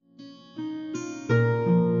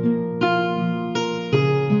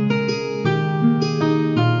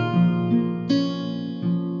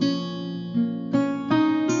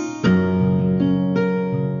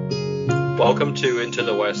Welcome to Into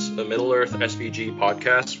the West, a Middle-earth SVG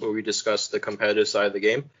podcast where we discuss the competitive side of the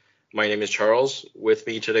game. My name is Charles. With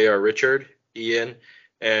me today are Richard, Ian,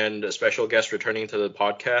 and a special guest returning to the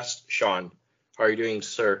podcast, Sean. How are you doing,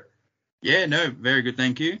 sir? Yeah, no, very good.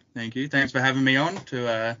 Thank you. Thanks for having me on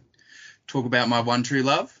to talk about my one true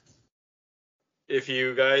love. If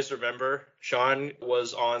you guys remember, Sean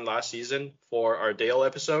was on last season for our Dale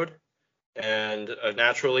episode. And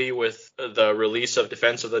naturally, with the release of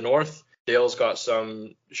Defense of the North, Dale's got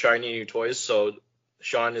some shiny new toys. So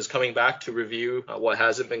Sean is coming back to review what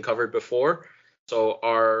hasn't been covered before. So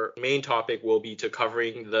our main topic will be to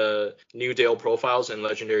covering the new Dale profiles and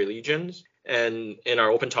Legendary Legions. And in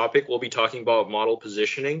our open topic, we'll be talking about model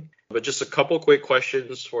positioning. But just a couple quick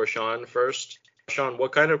questions for Sean first. Sean,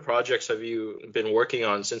 what kind of projects have you been working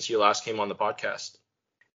on since you last came on the podcast?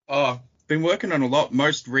 Been working on a lot.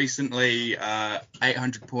 Most recently,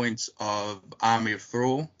 800 points of Army of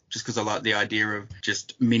Thrall, just because I like the idea of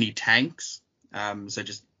just mini tanks. So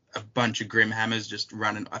just a bunch of Grimhammers just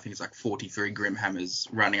running. I think it's like 43 Grimhammers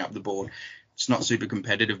running up the board. It's not super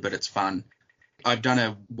competitive, but it's fun. I've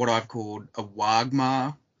done what I've called a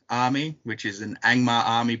Wargmar army, which is an Angmar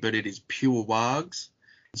army, but it is pure Wargs.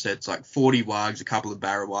 So it's like 40 Wargs, a couple of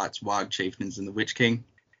Barrow-wights, Warg Chieftains, and the Witch King.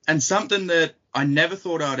 And something that I never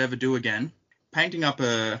thought I'd ever do again, painting up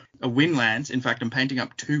a Wind Lance. In fact, I'm painting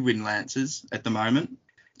up 2 Wind Lances at the moment.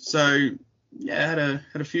 So, yeah,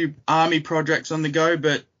 had a few army projects on the go.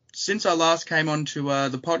 But since I last came onto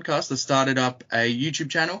the podcast, I started up a YouTube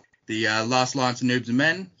channel, the Last Alliance of Noobs and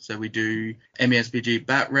Men. So we do MESBG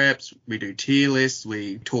bat reps, we do tier lists,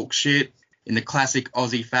 we talk shit in the classic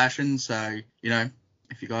Aussie fashion. So,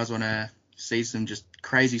 if you guys want to see some just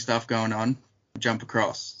crazy stuff going on, jump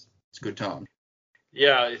across. It's a good time.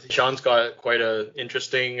 Yeah, Sean's got quite an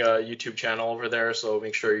interesting YouTube channel over there, so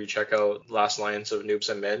make sure you check out Last Alliance of Noobs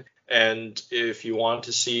and Men. And if you want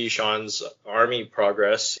to see Sean's army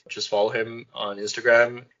progress, just follow him on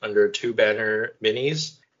Instagram under 2Banner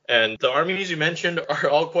Minis. And the armies you mentioned are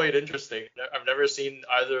all quite interesting. I've never seen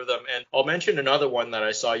either of them. And I'll mention another one that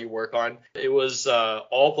I saw you work on. It was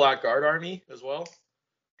all Black Guard army as well.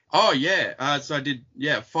 Oh, yeah. So I did,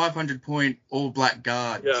 500 point all Black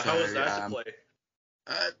Guard. Yeah, so, how was that to play?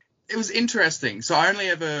 It was interesting. So I only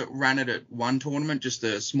ever ran it at one tournament, just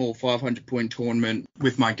a small 500 point tournament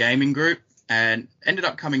with my gaming group, and ended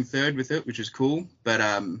up coming third with it, which is cool. But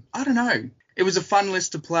I don't know. It was a fun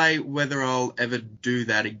list to play. Whether I'll ever do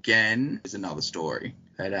that again is another story.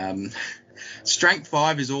 But Strength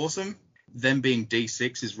 5 is awesome. Them being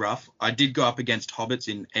D6 is rough. I did go up against Hobbits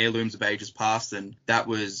in Heirlooms of Ages Past, and that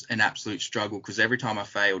was an absolute struggle because every time I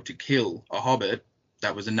failed to kill a Hobbit,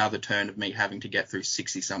 that was another turn of me having to get through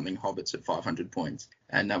 60-something Hobbits at 500 points,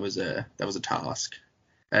 and that was a task.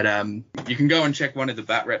 But you can go and check one of the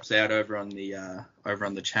bat reps out over on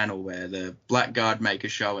the channel where the Blackguard make a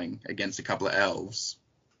showing against a couple of elves.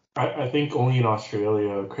 I think only in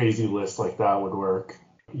Australia a crazy list like that would work.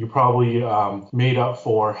 You probably made up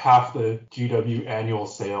for half the GW annual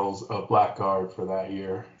sales of Blackguard for that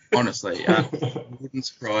year. Honestly, it wouldn't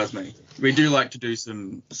surprise me. We do like to do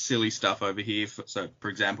some silly stuff over here. So, for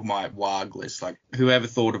example, my Warg list, like whoever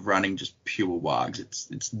thought of running just pure Wargs,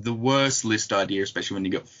 it's the worst list idea, especially when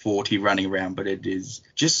you got 40 running around, but it is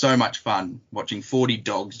just so much fun watching 40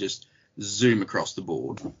 dogs just zoom across the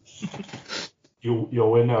board.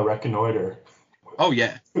 You'll win a Reconnoiter. Oh,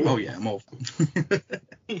 yeah, I'm all.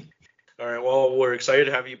 All right, well, we're excited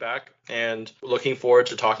to have you back and looking forward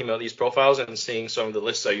to talking about these profiles and seeing some of the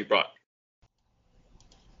lists that you brought.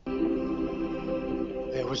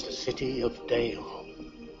 There was the city of Dale,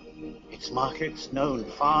 its markets known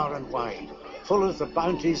far and wide, full of the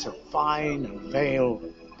bounties of vine and vale,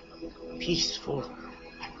 peaceful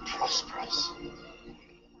and prosperous.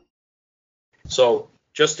 So,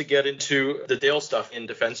 just to get into the Dale stuff in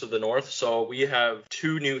Defense of the North, so we have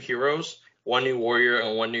 2 new heroes, 1 new warrior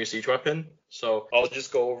and 1 new siege weapon. So I'll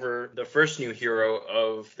just go over the first new hero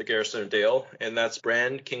of the Garrison of Dale, and that's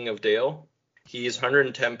Brand, King of Dale. He's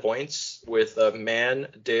 110 points with man,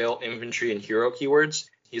 Dale, infantry, and hero keywords.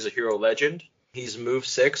 He's a hero legend. He's move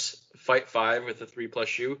 6, fight 5 with a 3+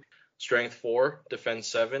 shoe, strength 4, defense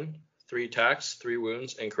 7, 3 attacks, 3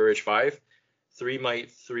 wounds, and courage 5, 3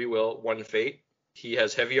 might, 3 will, 1 fate. He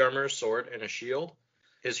has heavy armor, sword, and a shield.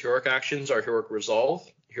 His heroic actions are Heroic Resolve,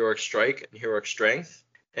 Heroic Strike, and Heroic Strength.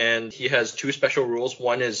 And he has 2 special rules.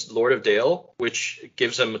 One is Lord of Dale, which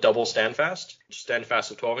gives him a double standfast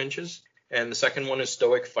of 12 inches. And the second one is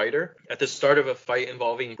Stoic Fighter. At the start of a fight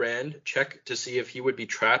involving Brand, check to see if he would be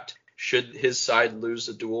trapped should his side lose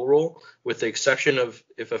a duel roll, with the exception of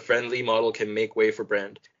if a friendly model can make way for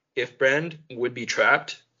Brand. If Brand would be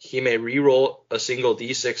trapped, He may re-roll a single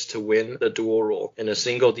d6 to win the dual roll and a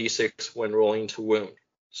single d6 when rolling to wound.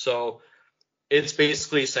 So it's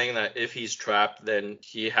basically saying that if he's trapped, then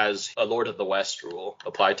he has a Lord of the West rule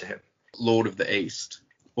applied to him. Lord of the East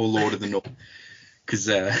or Lord of the North. Because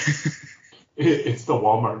it's the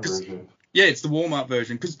Walmart version. Yeah, it's the Walmart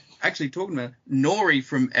version. Because actually, talking about Nori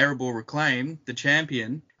from Erebor Reclaim, the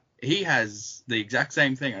champion, he has the exact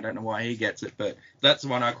same thing. I don't know why he gets it, but that's the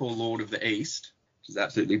one I call Lord of the East, which is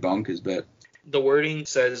absolutely bonkers. But the wording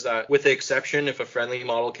says that with the exception if a friendly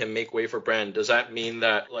model can make way for Bran, does that mean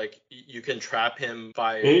that like you can trap him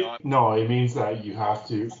by No, it means that you have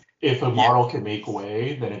to, if a model can make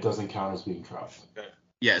way, then it doesn't count as being trapped. Okay.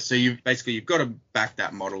 Yeah, so you've got to back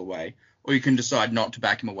that model away, or you can decide not to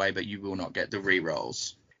back him away, but you will not get the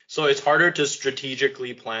re-rolls. So it's harder to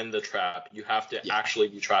strategically plan the trap. You have to actually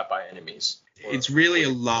be trapped by enemies. It's really a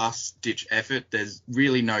last-ditch effort. There's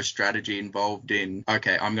really no strategy involved in,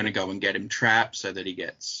 okay, I'm going to go and get him trapped so that he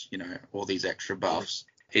gets, all these extra buffs.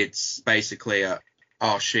 It's basically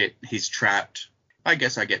oh shit, he's trapped. I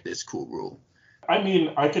guess I get this cool rule. I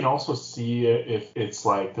mean, I can also see it if it's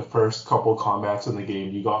like the first couple combats in the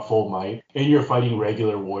game, you got full might, and you're fighting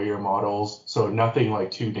regular warrior models, so nothing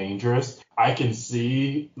like too dangerous. I can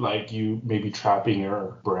see like you maybe trapping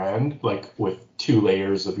your Bran like with 2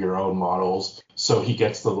 layers of your own models, so he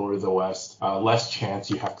gets the Lord of the West. Less chance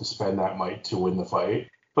you have to spend that might to win the fight.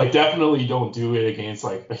 Like definitely don't do it against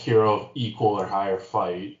like a hero of equal or higher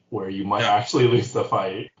fight where you might actually lose the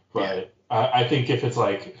fight, but. Yeah. I think if it's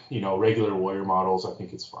like, regular warrior models, I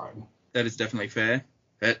think it's fine. That is definitely fair.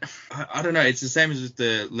 But I don't know. It's the same as with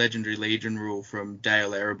the Legendary Legion rule from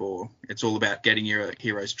Dale Erebor. It's all about getting your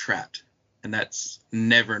heroes trapped. And that's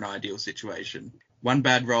never an ideal situation. One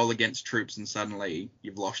bad roll against troops and suddenly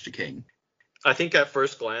you've lost your king. I think at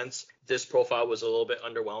first glance, this profile was a little bit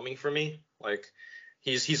underwhelming for me. Like,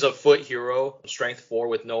 he's a foot hero, strength 4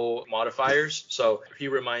 with no modifiers. So he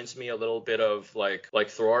reminds me a little bit of like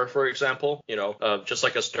Thror, for example, just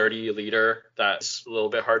like a sturdy leader that's a little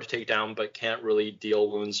bit hard to take down, but can't really deal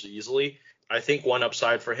wounds easily. I think one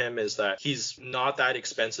upside for him is that he's not that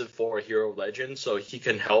expensive for a hero of legend, so he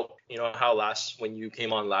can help. How when you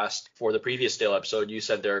came on last for the previous Dale episode, you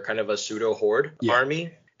said they're kind of a pseudo horde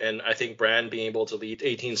army. And I think Bran being able to lead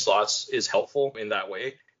 18 slots is helpful in that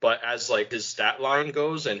way. But as like his stat line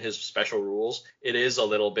goes and his special rules, it is a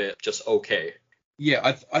little bit just okay.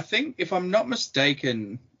 Yeah, I think if I'm not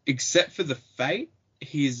mistaken, except for the Fate,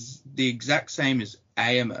 he's the exact same as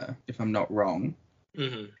Aemir, if I'm not wrong.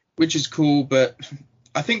 Mm-hmm. Which is cool, but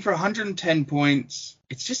I think for 110 points,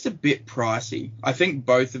 it's just a bit pricey. I think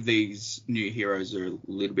both of these new heroes are a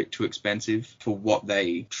little bit too expensive for what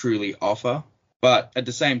they truly offer. But at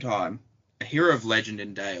the same time, a hero of legend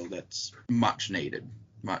in Dale that's much needed.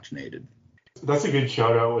 Much needed. That's a good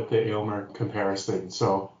shout out with the Aemir comparison.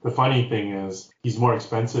 So the funny thing is he's more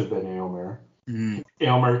expensive than Aemir.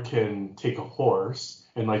 Aemir can take a horse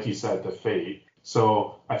and like you said, the Fate.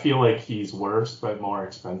 So I feel like he's worse but more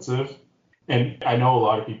expensive. And I know a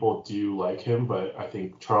lot of people do like him, but I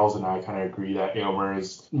think Charles and I kind of agree that Aemir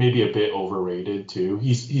is maybe a bit overrated too.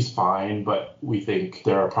 He's fine, but we think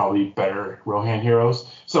there are probably better Rohan heroes.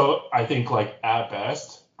 So I think like at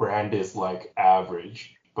best, Bran is like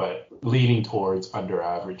average, but leaning towards under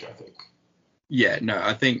average, I think. Yeah, no,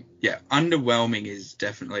 I think, underwhelming is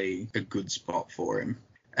definitely a good spot for him.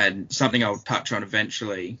 And something I'll touch on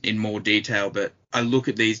eventually in more detail, but I look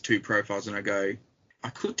at these two profiles and I go, I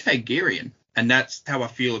could take Girion. And that's how I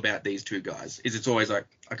feel about these two guys, is it's always like,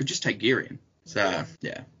 I could just take Girion. So,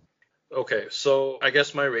 yeah. Okay, so I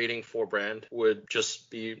guess my rating for Bran would just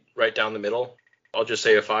be right down the middle. I'll just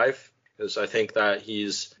say a 5. Because I think that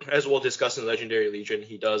he's, as we'll discuss in Legendary Legion,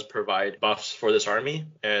 he does provide buffs for this army,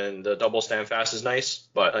 and the double stand fast is nice,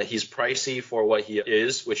 but he's pricey for what he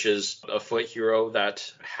is, which is a foot hero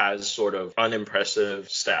that has sort of unimpressive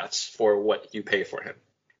stats for what you pay for him.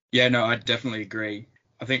 Yeah, no, I definitely agree.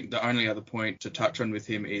 I think the only other point to touch on with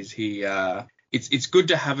him is it's good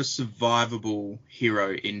to have a survivable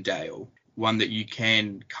hero in Dale. One that you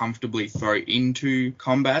can comfortably throw into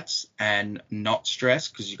combats and not stress,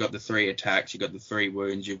 because you've got the 3 attacks, you've got the 3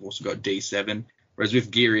 wounds, you've also got D7. Whereas with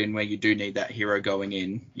Girion, where you do need that hero going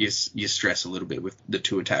in, you stress a little bit with the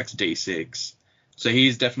 2 attacks, D6. So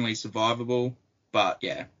he's definitely survivable, but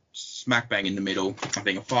yeah, smack bang in the middle. I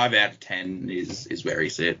think a 5 out of 10 is where he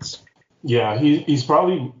sits. Yeah, he's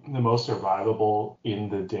probably the most survivable in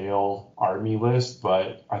the Dale army list,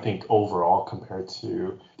 but I think overall compared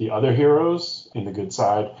to the other heroes in the good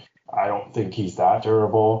side, I don't think he's that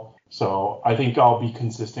durable. So I think I'll be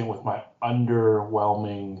consistent with my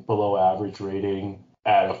underwhelming below average rating.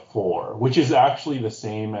 at a 4, which is actually the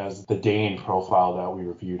same as the Dane profile that we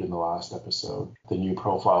reviewed in the last episode, the new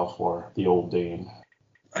profile for the old Dane.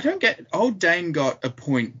 I don't get... Old Dane got a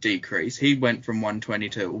point decrease. He went from 120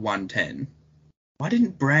 to 110. Why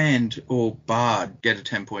didn't Brand or Bard get a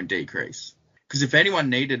 10-point decrease? Because if anyone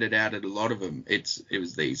needed it out of a lot of them, it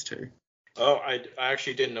was these two. Oh, I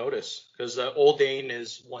actually didn't notice, because the old Dane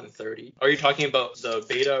is 130. Are you talking about the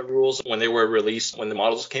beta rules when they were released, when the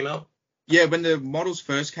models came out? Yeah, when the models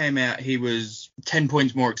first came out, he was 10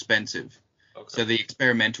 points more expensive. Okay. So the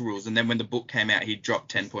experimental rules. And then when the book came out, he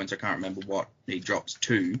dropped 10 points. I can't remember what he drops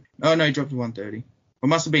to. Oh, no, he dropped to 130. It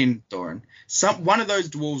must have been Thorin. One of those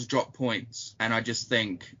dwarves dropped points. And I just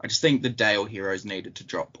think the Dale heroes needed to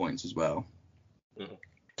drop points as well. Mm-hmm.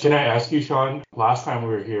 Can I ask you, Sean, last time we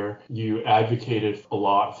were here, you advocated a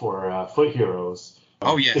lot for foot heroes.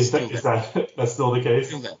 Oh, yes. Is that still the case?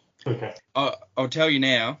 Still that. Okay. I'll tell you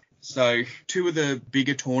now. So 2 of the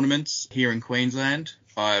bigger tournaments here in Queensland,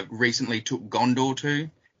 I recently took Gondor to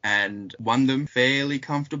and won them fairly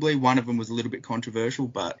comfortably. One of them was a little bit controversial,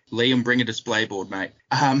 but Liam, bring a display board, mate.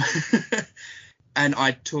 And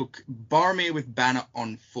I took Boromir with Banner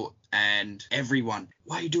on foot, and everyone,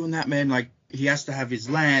 why are you doing that, man? Like, he has to have his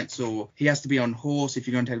lance, or he has to be on horse if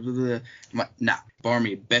you're going to take blah, blah, blah. I'm like, nah,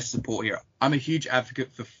 Boromir, best support hero. I'm a huge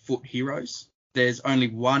advocate for foot heroes. There's only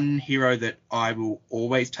one hero that I will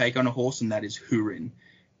always take on a horse, and that is Hurin.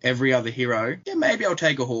 Every other hero, yeah, maybe I'll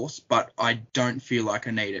take a horse, but I don't feel like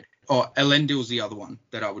I need it. Or Elendil's the other one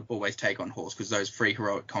that I would always take on horse, because those free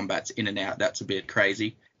heroic combats in and out, that's a bit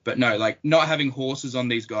crazy. But no, like, not having horses on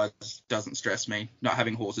these guys doesn't stress me. Not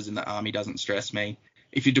having horses in the army doesn't stress me.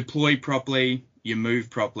 If you deploy properly, you move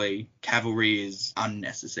properly, cavalry is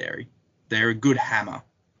unnecessary. They're a good hammer.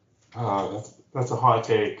 That's a hot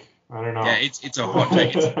take. I don't know. Yeah, it's a hot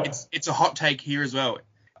take. It's a hot take here as well.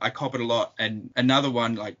 I cop it a lot. And another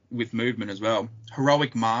one, like, with movement as well.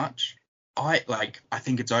 Heroic March. I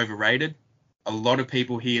think it's overrated. A lot of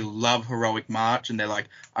people here love Heroic March, and they're like,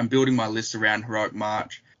 I'm building my list around Heroic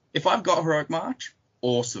March. If I've got Heroic March,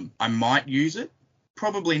 awesome. I might use it.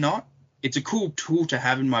 Probably not. It's a cool tool to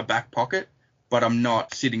have in my back pocket, but I'm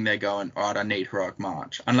not sitting there going, all right, I need Heroic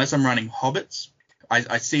March. Unless I'm running Hobbits,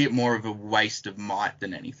 I see it more of a waste of might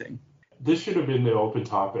than anything. This should have been the open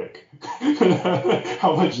topic.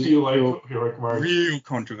 How much do you like Heroic March? Real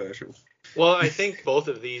controversial. Well, I think both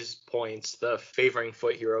of these points, the favoring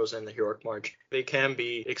foot heroes and the Heroic March, they can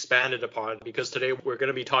be expanded upon, because today we're going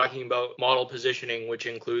to be talking about model positioning, which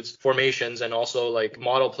includes formations and also like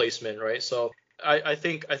model placement, right? So I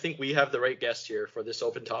think we have the right guest here for this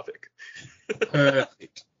open topic.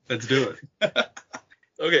 Perfect. Let's do it.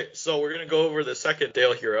 Okay, so we're going to go over the second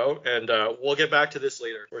Dale hero, and we'll get back to this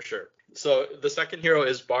later for sure. So the second hero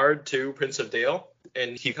is Bard 2, Prince of Dale,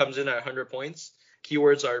 and he comes in at 100 points.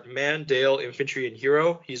 Keywords are man, Dale, infantry, and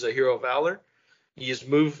hero. He's a hero of valor. He is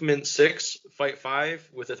movement 6, fight 5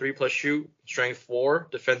 with a 3+ shoot, strength 4,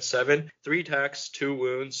 defense 7, 3 attacks, 2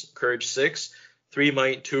 wounds, courage 6, 3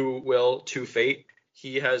 might, 2 will, 2 fate.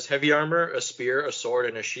 He has heavy armor, a spear, a sword,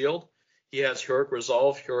 and a shield. He has heroic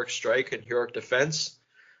resolve, heroic strike, and heroic defense.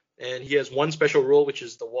 And he has one special rule, which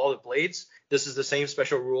is the Wall of Blades. This is the same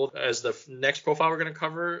special rule as the next profile we're going to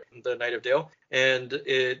cover, the Knight of Dale. And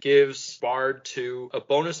it gives Bard to a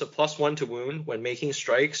bonus of +1 to wound when making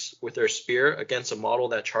strikes with their spear against a model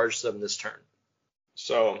that charges them this turn.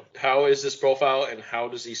 So how is this profile, and how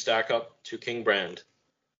does he stack up to King Brand?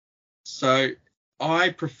 So I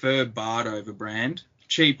prefer Bard over Brand.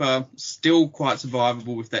 Cheaper, still quite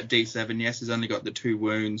survivable with that D7. Yes, he's only got the 2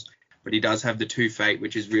 wounds, but he does have the 2 fate,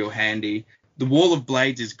 which is real handy. The Wall of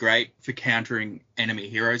Blades is great for countering enemy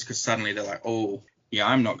heroes, because suddenly they're like, oh, yeah,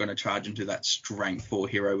 I'm not going to charge into that strength 4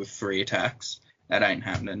 hero with 3 attacks. That ain't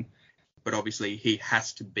happening. But obviously he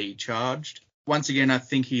has to be charged. Once again, I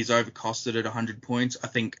think he's overcosted at 100 points. I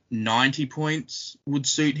think 90 points would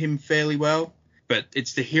suit him fairly well. But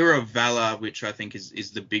it's the Hero of Valor, which I think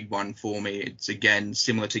is the big one for me. It's, again,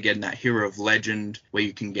 similar to getting that Hero of Legend, where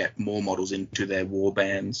you can get more models into their war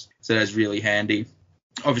bands. So that's really handy.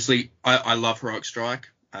 Obviously, I love Heroic Strike.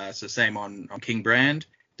 So same on King Brand.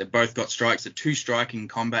 They've both got strikes. They're 2 striking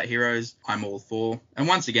combat heroes. I'm all for. And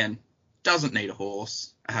once again, doesn't need a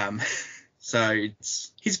horse. So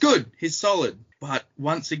he's good. He's solid. But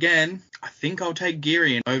once again, I think I'll take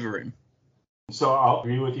Girion over him. So I'll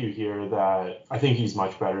agree with you here that I think he's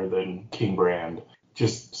much better than King Brand.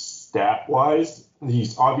 Just stat-wise,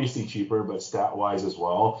 he's obviously cheaper, but stat-wise as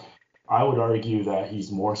well. I would argue that he's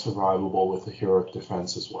more survivable with the heroic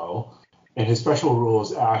defense as well. And his special rule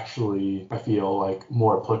is actually, I feel like,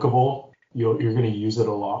 more applicable. You're going to use it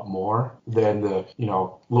a lot more than the,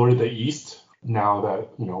 Lord of the East, now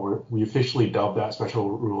that, we officially dubbed that special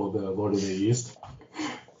rule the Lord of the East.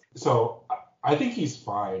 So I think he's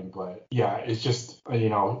fine, but yeah, it's just,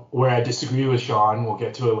 where I disagree with Sean, we'll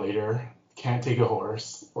get to it later. Can't take a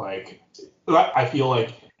horse. Like, I feel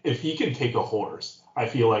like if he can take a horse, I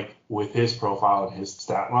feel like with his profile and his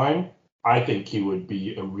stat line, I think he would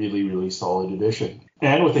be a really, really solid addition.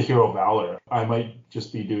 And with the Hero Valor, I might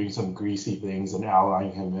just be doing some greasy things and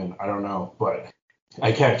allying him in. I don't know, but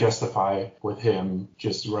I can't justify with him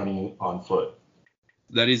just running on foot.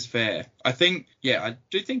 That is fair. I think, I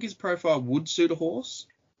do think his profile would suit a horse.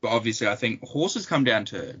 But obviously, I think horses come down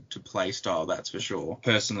to play style, that's for sure.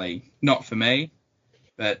 Personally, not for me.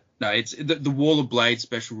 But no, it's the Wall of Blades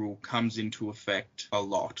special rule comes into effect a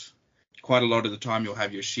lot. Quite a lot of the time, you'll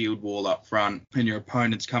have your shield wall up front and your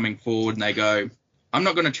opponent's coming forward and they go, I'm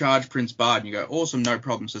not going to charge Prince Bard. And you go, awesome, no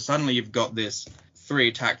problem. So suddenly you've got this 3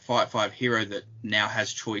 attack, fight 5 hero that now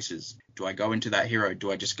has choices. Do I go into that hero?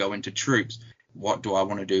 Do I just go into troops? What do I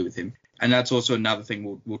want to do with him? And that's also another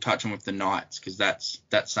thing we'll touch on with the Knights, because that's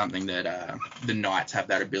something that the Knights have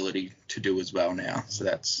that ability to do as well now. So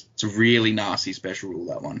it's a really nasty special rule,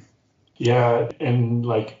 that one. Yeah, and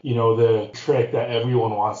the trick that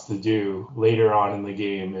everyone wants to do later on in the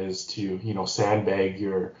game is to, sandbag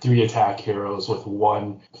your 3 attack heroes with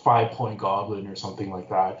 1 5-point goblin or something like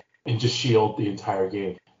that and just shield the entire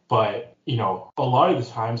game. But, a lot of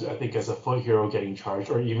the times I think as a foot hero getting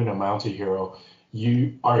charged or even a mounted hero,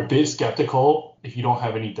 you are a bit skeptical if you don't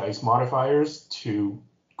have any dice modifiers to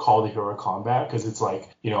call the hero combat, because it's like,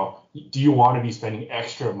 do you want to be spending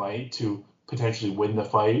extra might to potentially win the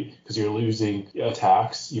fight because you're losing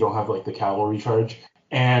attacks, you don't have the cavalry charge,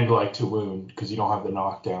 and to wound because you don't have the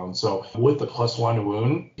knockdown. So with the +1 to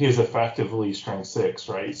wound, he is effectively strength 6,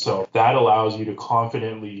 right? So that allows you to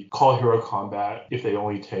confidently call hero combat if they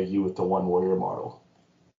only tag you with the 1 warrior model.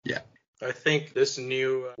 Yeah. I think this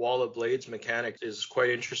new Wall of Blades mechanic is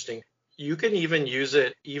quite interesting. You can even use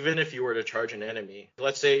it even if you were to charge an enemy.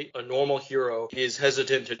 Let's say a normal hero is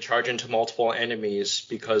hesitant to charge into multiple enemies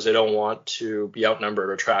because they don't want to be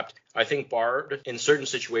outnumbered or trapped. I think Bard, in certain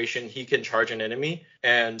situations, he can charge an enemy,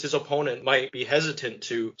 and his opponent might be hesitant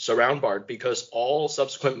to surround Bard because all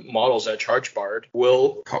subsequent models that charge Bard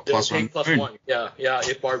will take +1. Yeah,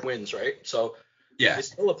 if Bard wins, right? So it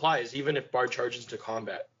still applies even if Bard charges into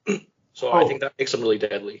combat. So I think that makes him really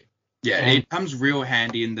deadly. Yeah, it comes real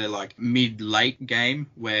handy in the mid-late game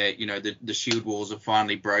where, the shield walls are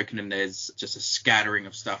finally broken and there's just a scattering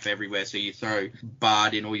of stuff everywhere. So you throw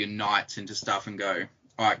Bard in all your knights into stuff and go,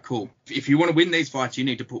 all right, cool. If you want to win these fights, you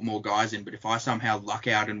need to put more guys in. But if I somehow luck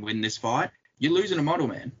out and win this fight, you're losing a model,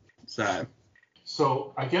 man.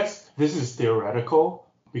 So I guess this is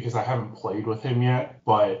theoretical because I haven't played with him yet,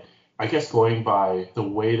 but I guess going by the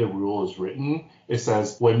way the rule is written, it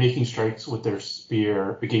says when making strikes with their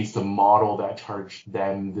spear against the model that charged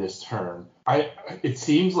them this turn. It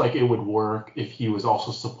seems like it would work if he was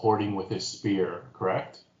also supporting with his spear,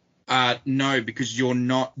 correct? No, because you're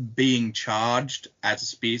not being charged as a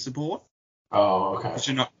spear support. Oh, okay. Because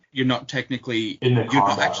you're not technically in the you're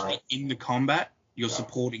combat, not actually right? in the combat. You're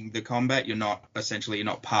supporting the combat. You're not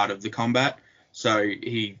part of the combat. So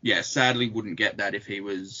he, sadly wouldn't get that if he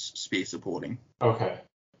was spear supporting. Okay.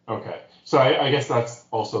 So I guess that's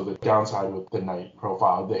also the downside with the knight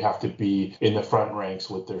profile. They have to be in the front ranks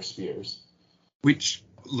with their spears. Which,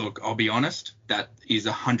 look, I'll be honest, that is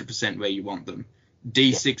 100% where you want them.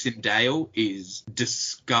 D6 in Dale is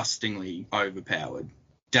disgustingly overpowered.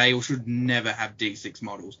 Dale should never have D6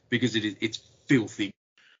 models because it's filthy.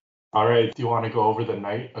 All right. Do you want to go over the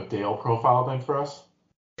Knight of Dale profile then for us?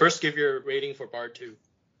 First, give your rating for Bard 2.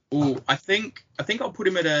 Oh, I think I'll put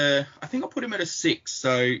him at a 6.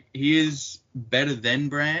 So he is better than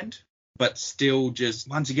Brand, but still just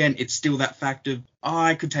once again, it's still that fact of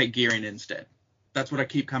I could take Girion instead. That's what I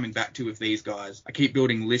keep coming back to with these guys. I keep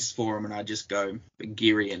building lists for them and I just go,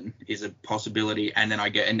 Girion is a possibility, and then I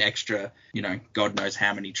get an extra, God knows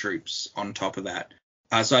how many troops on top of that.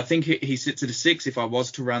 So I think he sits at a 6 if I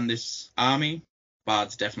was to run this army.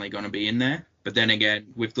 Bard's definitely going to be in there. But then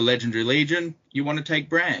again, with the Legendary Legion, you want to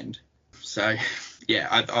take Brand. So,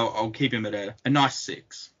 I'll keep him at a nice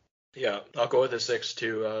 6. Yeah, I'll go with a 6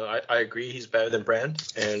 too. I agree he's better than Brand.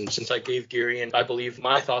 And since I gave Girion, I believe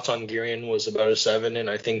my thoughts on Girion was about a 7,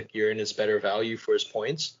 and I think Girion is better value for his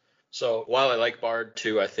points. So while I like Bard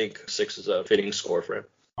too, I think 6 is a fitting score for him.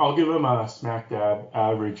 I'll give him a smack dab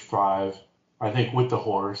average 5. I think with the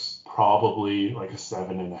horse, probably like a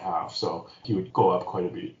 7.5. So he would go up quite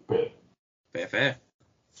a bit. Fair.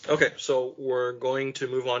 Okay, so we're going to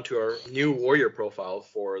move on to our new warrior profile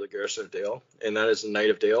for the Garrison of Dale, and that is the Knight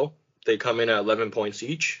of Dale. They come in at 11 points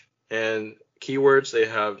each, and Keywords, they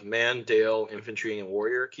have man, Dale, infantry, and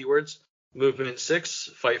warrior keywords. Movement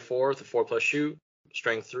 6, fight 4 with a 4+ shoot.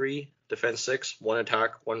 Strength 3, defense 6, 1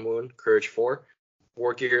 attack, 1 wound, courage 4.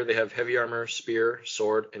 War gear, they have heavy armor, spear,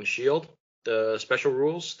 sword, and shield. The special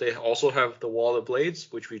rules, they also have the Wall of Blades,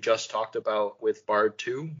 which we just talked about with Bard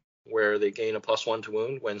 2, where they gain a +1 to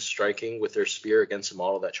wound when striking with their spear against a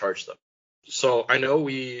model that charged them. So I know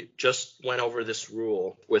we just went over this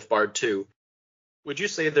rule with Bard 2. Would you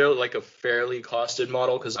say they're like a fairly costed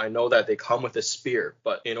model? Because I know that they come with a spear,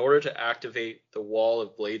 but in order to activate the Wall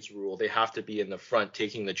of Blades rule, they have to be in the front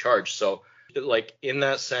taking the charge. So, like, in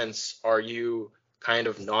that sense, are you kind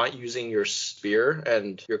of not using your spear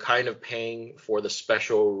and you're kind of paying for the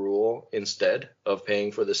special rule instead of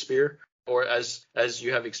paying for the spear? Or as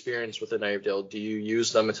you have experience with the Knight of Dale, do you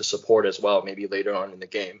use them to support as well, maybe later on in the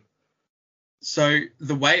game? So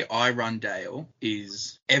the way I run Dale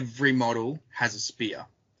is every model has a spear,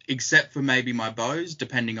 except for maybe my bows.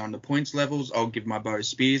 Depending on the points levels, I'll give my bows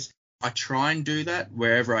spears. I try and do that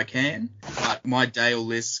wherever I can, but my Dale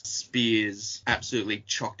list spears absolutely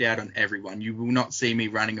chocked out on everyone. You will not see me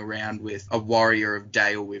running around with a warrior of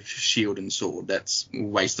Dale with shield and sword. That's a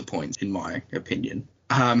waste of points, in my opinion.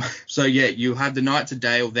 So yeah, you have the Knights of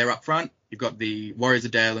Dale, they're up front. You've got the Warriors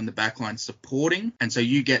of Dale in the backline supporting, and so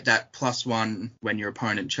you get that +1 when your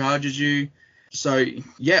opponent charges you. So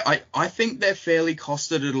yeah, I think they're fairly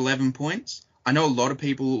costed at 11 points. I know a lot of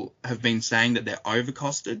people have been saying that they're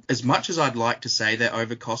overcosted. As much as I'd like to say they're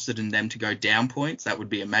overcosted and them to go down points, that would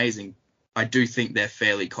be amazing. I do think they're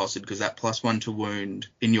fairly costed because that +1 to wound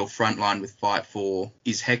in your front line with fight 4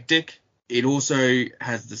 is hectic. It also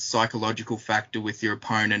has the psychological factor with your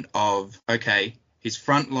opponent of, okay, his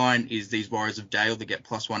front line is these Warriors of Dale that get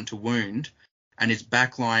 +1 to wound, and his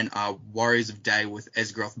back line are Warriors of Dale with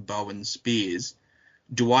Esgaroth bow and spears.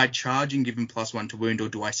 Do I charge and give him +1 to wound, or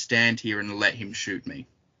do I stand here and let him shoot me?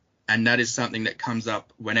 And that is something that comes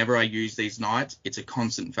up whenever I use these knights. It's a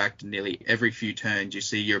constant factor. Nearly every few turns, you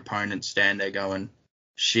see your opponent stand there going,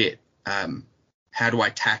 shit, how do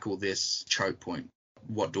I tackle this choke point?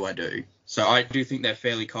 What do I do? So I do think they're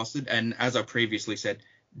fairly costed. And as I previously said,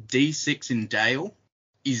 D6 in Dale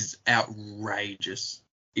is outrageous.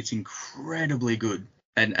 It's incredibly good.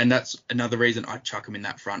 And that's another reason I chuck them in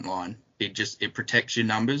that front line. It protects your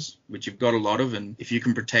numbers, which you've got a lot of. And if you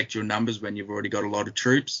can protect your numbers when you've already got a lot of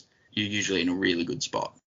troops, you're usually in a really good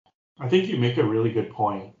spot. I think you make a really good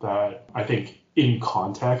point that I think in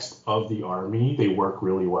context of the army, they work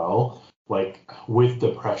really well. Like with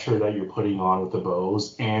the pressure that you're putting on with the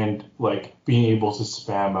bows and like being able to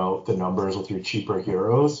spam out the numbers with your cheaper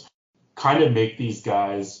heroes kind of make these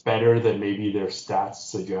guys better than maybe their stats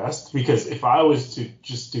suggest. Because if I was to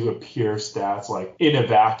just do a pure stats, like in a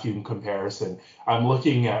vacuum comparison, I'm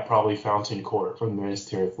looking at probably Fountain Court from the Minas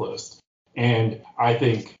Tirith list. And I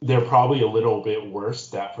think they're probably a little bit worse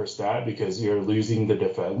stat for stat because you're losing the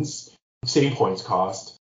defense, same points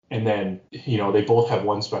cost. And then, they both have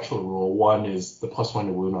one special rule. One is the +1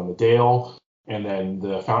 to wound on the Dale, and then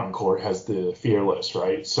the Fountain Court has the Fearless,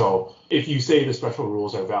 right? So if you say the special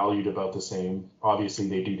rules are valued about the same, obviously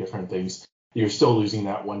they do different things. You're still losing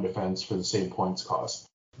that one defense for the same points cost.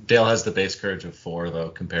 Dale has the base courage of 4, though,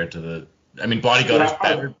 compared to the... I mean, Bodyguard is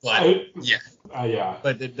better,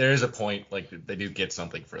 but there is a point, like, they do get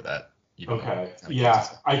something for that. Okay. Yeah,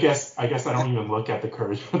 I guess I don't even look at the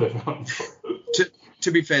courage for the Fountain Court. To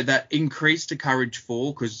be fair, that increased to courage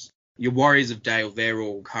 4 because your Warriors of Dale, they're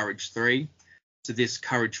all courage 3. So this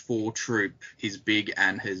courage 4 troop is big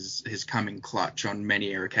and has come in clutch on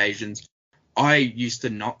many occasions. I used to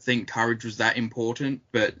not think courage was that important,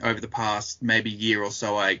 but over the past maybe year or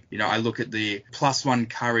so, I look at the +1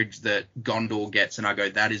 courage that Gondor gets and I go,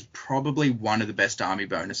 that is probably one of the best army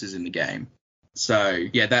bonuses in the game. So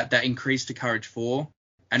yeah, that increased to courage 4.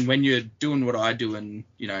 And when you're doing what I do and,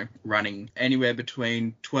 running anywhere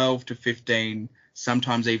between 12 to 15,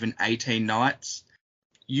 sometimes even 18 knights,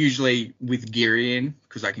 usually with Girion,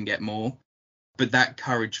 because I can get more. But that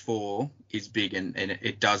courage 4 is big and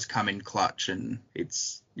it does come in clutch. And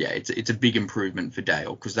it's a big improvement for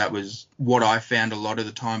Dale because that was what I found a lot of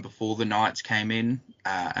the time before the knights came in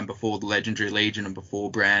and before the Legendary Legion and before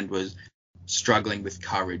Brand was struggling with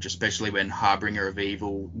courage, especially when Harbinger of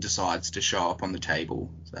Evil decides to show up on the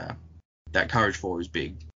table. So that courage 4 is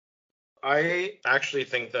big. I actually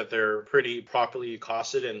think that they're pretty properly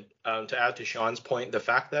costed. And to add to Sean's point, the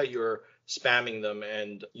fact that you're spamming them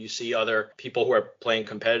and you see other people who are playing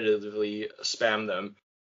competitively spam them,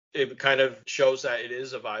 it kind of shows that it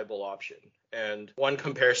is a viable option. And one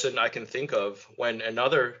comparison I can think of when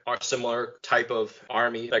another similar type of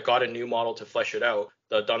army that got a new model to flesh it out,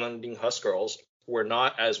 the Dunlending Husk Girls, were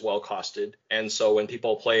not as well costed. And so when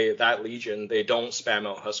people play that Legion, they don't spam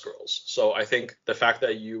out Husk Girls. So I think the fact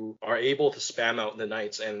that you are able to spam out the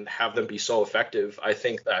Knights and have them be so effective, I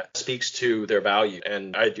think that speaks to their value.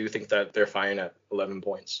 And I do think that they're fine at 11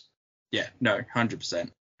 points. Yeah, no, 100%.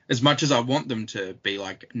 As much as I want them to be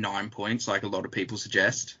like 9 points, like a lot of people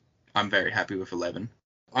suggest, I'm very happy with 11.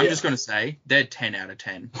 I'm just going to say they're 10 out of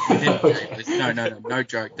 10. No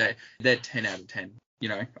joke. They're 10 out of 10. You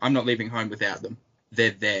know, I'm not leaving home without them.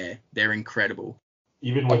 They're there. They're incredible.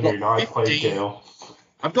 Even when you're not playing Gale.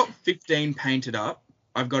 I've got 15 painted up.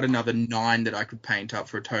 I've got another 9 that I could paint up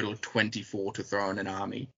for a total of 24 to throw in an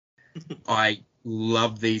army. I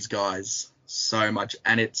love these guys so much.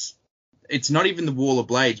 And it's not even the Wall of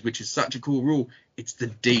Blades, which is such a cool rule. It's the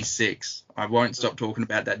D6. I won't stop talking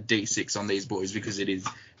about that D6 on these boys because it is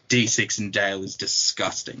D6 in Dale is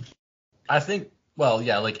disgusting. I think, well,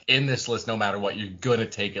 yeah, like in this list, no matter what, you're going to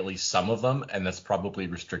take at least some of them, and that's probably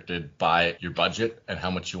restricted by your budget and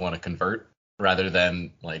how much you want to convert rather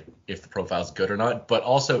than like if the profile's good or not. But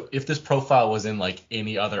also, if this profile was in like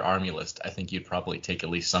any other army list, I think you'd probably take at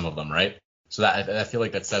least some of them, right? So that I feel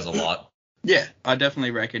like that says a lot. Yeah, I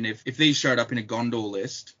definitely reckon if these showed up in a Gondor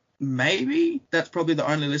list, maybe that's probably the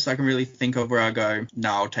only list I can really think of where I go,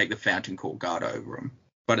 no, I'll take the Fountain Court Guard over them.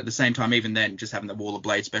 But at the same time, even then, just having the Wall of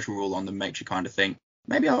Blade special rule on them makes you kind of think,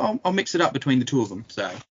 maybe I'll mix it up between the two of them. So,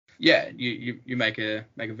 yeah, you make a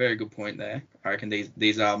very good point there. I reckon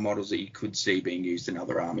these are models that you could see being used in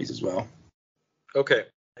other armies as well. Okay,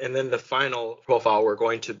 and then the final profile we're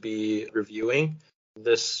going to be reviewing.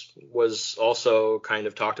 This was also kind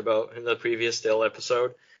of talked about in the previous Dale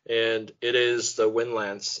episode, and it is the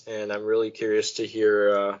Windlance, and I'm really curious to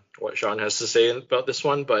hear what Sean has to say about this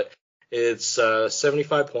one, but it's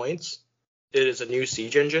 75 points. It is a new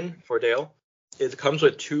siege engine for Dale. It comes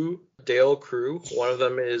with 2 Dale crew. One of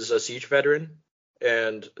them is a siege veteran,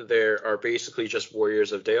 and they are basically just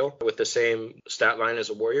warriors of Dale with the same stat line as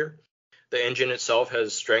a warrior. The engine itself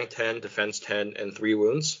has strength 10, defense 10, and 3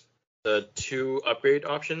 wounds. The 2 upgrade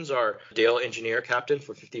options are Dale Engineer Captain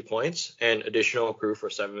for 50 points and additional crew for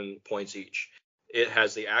 7 points each. It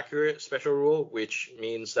has the accurate special rule, which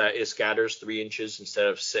means that it scatters 3 inches instead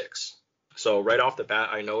of 6. So right off the bat,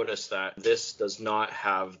 I noticed that this does not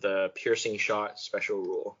have the piercing shot special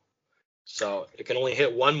rule. So it can only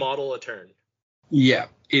hit 1 model a turn. Yeah,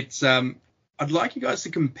 it's I'd like you guys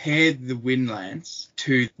to compare the Windlance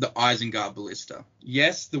to the Isengard Ballista.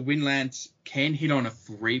 Yes, the Windlance can hit on a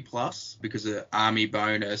 3+ because of the army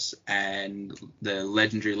bonus and the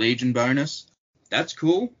Legendary Legion bonus. That's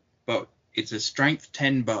cool, but it's a strength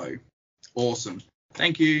 10 bow. Awesome.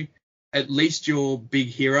 Thank you. At least your big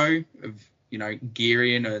hero of,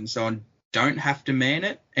 Girion and so on don't have to man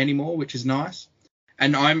it anymore, which is nice.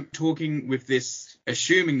 And I'm talking with this,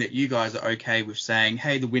 assuming that you guys are okay with saying,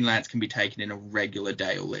 hey, the Windlance can be taken in a regular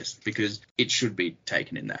Dale list, because it should be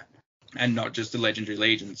taken in that, and not just the Legendary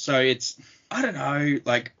Legion. So it's, I don't know,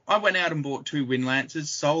 like, I went out and bought 2 Windlances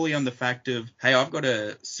solely on the fact of, hey, I've got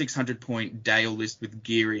a 600-point Dale list with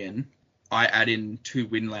Girion. I add in 2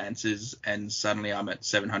 Windlances, and suddenly I'm at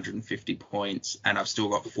 750 points, and I've still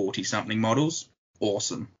got 40-something models.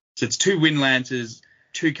 Awesome. So it's 2 Windlances,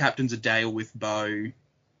 2 Captains of Dale with bow,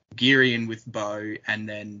 Girion with bow, and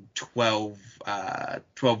then 12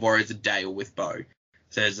 Warriors of Dale with bow.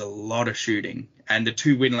 So there's a lot of shooting. And the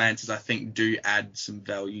 2 Windlances, I think, do add some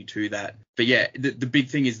value to that. But yeah, the big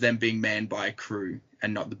thing is them being manned by a crew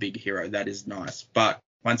and not the big hero. That is nice. But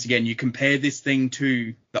once again, you compare this thing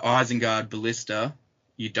to the Isengard Ballista,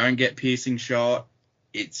 you don't get piercing shot.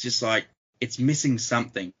 It's just like, it's missing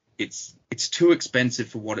something. It's too expensive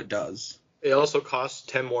for what it does. It also costs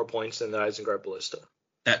 10 more points than the Isengard Ballista.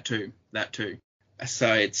 That too.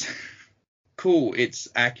 So it's cool. It's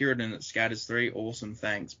accurate and it scatters 3. Awesome,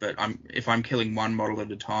 thanks. But if I'm killing 1 model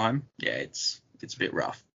at a time, yeah, it's a bit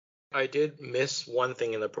rough. I did miss one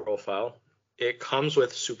thing in the profile. It comes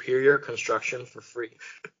with superior construction for free.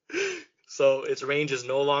 So its range is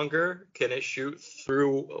no longer can it shoot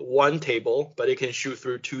through 1 table, but it can shoot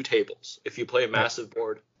through 2 tables if you play a massive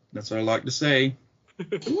board. That's what I like to see.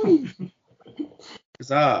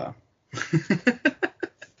 Huzzah.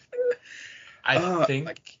 I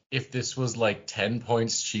think if this was like 10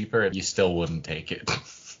 points cheaper, you still wouldn't take it.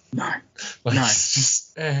 No. No.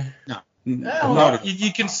 Just, no.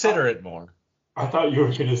 You consider it more. I thought you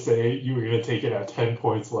were going to say you were going to take it at 10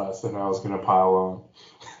 points less, and I was going to pile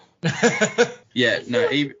on. Yeah, no,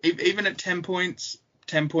 even at 10 points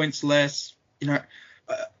less,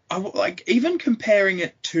 I like even comparing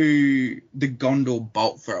it to the Gondor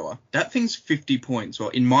Bolt Thrower. That thing's 50 points. Well,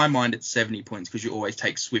 in my mind, it's 70 points because you always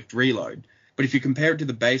take Swift Reload. But But if you compare it to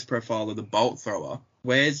the base profile of the bolt thrower,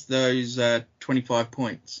 where's those 25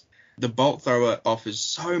 points? The bolt thrower offers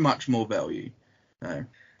so much more value. So,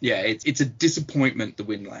 yeah, it's a disappointment, the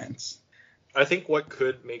Windlance. I think what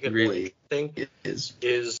could make it Really interesting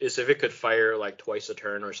is if it could fire like twice a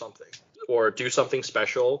turn or something, or do something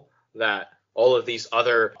special that all of these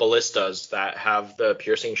other ballistas that have the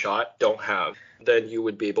piercing shot don't have. Then you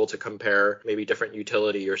would be able to compare maybe different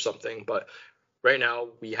utility or something. But right now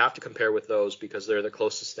we have to compare with those because they're the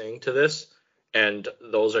closest thing to this, and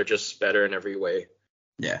those are just better in every way.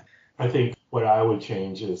 Yeah. I think what I would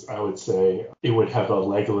change is I would say it would have a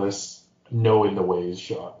legless no in the ways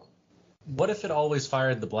shot. What if it always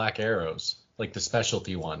fired the black arrows, like the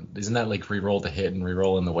specialty one? Isn't that like reroll to hit and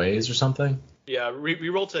reroll in the ways or something? Yeah,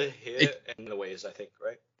 reroll to hit and the ways, I think,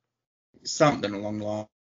 right? Something along the line.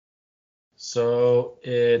 So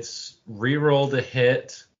it's reroll to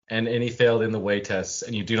hit and any failed in the way tests,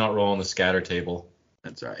 and you do not roll on the scatter table.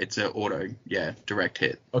 That's right. It's an auto, direct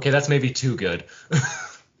hit. Okay, that's maybe too good.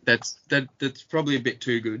 That's probably a bit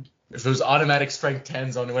too good. If it was automatic strength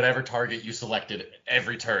 10s on whatever target you selected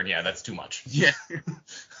every turn, yeah, that's too much. Yeah.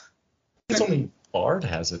 It's only Bard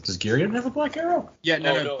has it. Does Girion have a black arrow? Yeah,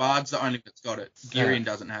 no, no. Bard's the only that's got it. Girion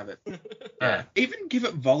doesn't have it. Yeah. Even give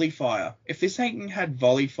it volley fire. If this thing had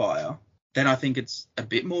volley fire, then I think it's a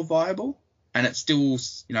bit more viable. And it still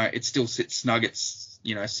sits snug at,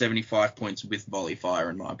 75 points with volley fire,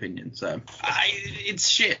 in my opinion. So, it's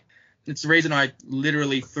shit. It's the reason I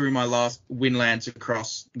literally threw my last Windlance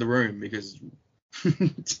across the room, because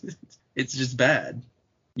it's just bad.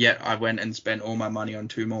 Yet I went and spent all my money on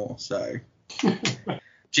 2 more. So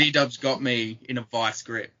G-Dub's got me in a vice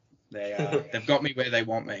grip. They've got me where they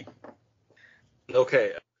want me.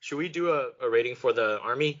 Okay. Should we do a rating for the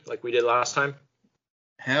army like we did last time?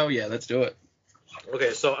 Hell yeah, let's do it.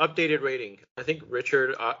 Okay, so updated rating. I think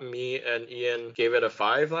Richard, me, and Ian gave it a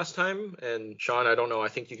 5 last time. And Sean, I don't know, I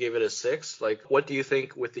think you gave it a 6. Like, what do you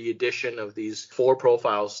think with the addition of these 4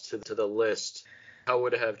 profiles to the list? How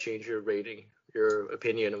would it have changed your rating, your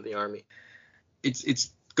opinion of the army?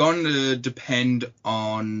 It's going to depend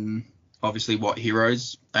on obviously what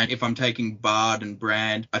heroes. And if I'm taking Bard and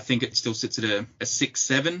Brand, I think it still sits at a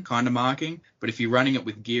 6-7 kind of marking. But if you're running it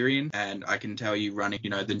with Girion, and I can tell you running,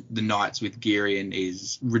 the Knights with Girion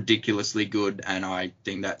is ridiculously good, and I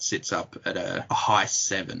think that sits up at a high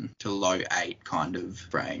 7 to low 8 kind of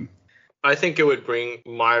frame. I think it would bring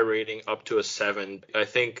my rating up to a 7. I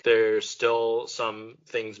think there's still some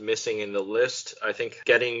things missing in the list. I think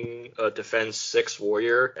getting a defense 6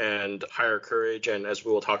 warrior and higher courage, and as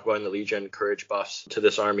we will talk about in the Legion, courage buffs to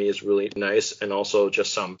this army is really nice. And also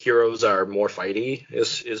just some heroes that are more fighty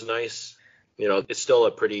is nice. It's still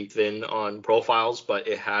a pretty thin on profiles, but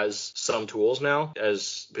it has some tools now,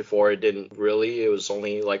 as before it didn't really. It was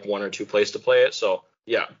only like 1 or 2 plays to play it. So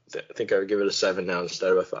yeah, I think I would give it a 7 now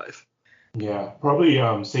instead of a 5. Yeah, probably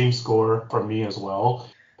same score from me as well.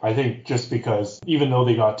 I think just because even though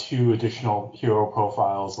they got 2 additional hero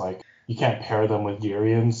profiles, like you can't pair them with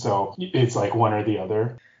Girion, so it's like one or the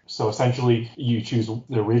other. So essentially you choose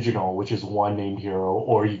the original, which is 1 named hero,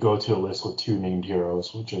 or you go to a list with 2 named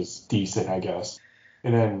heroes, which is decent, I guess.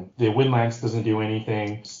 And then the Windlance doesn't do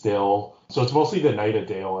anything still. So it's mostly the Knight of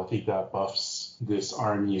Dale, I think, that buffs this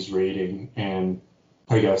army's rating. And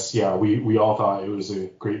I guess, yeah, we all thought it was a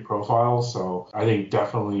great profile, so I think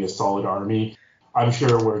definitely a solid army. I'm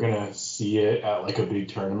sure we're going to see it at like a big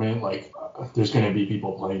tournament. Like there's going to be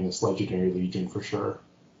people playing this Legendary Legion for sure.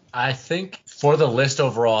 I think for the list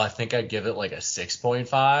overall, I think I'd give it like a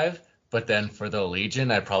 6.5, but then for the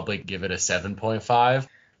Legion, I'd probably give it a 7.5,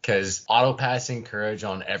 because auto-passing courage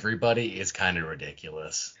on everybody is kind of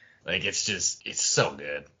ridiculous. Like, it's so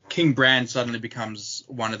good. King Brand suddenly becomes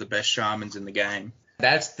one of the best shamans in the game.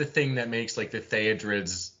 That's the thing that makes like the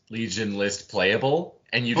Theodred's Legion list playable,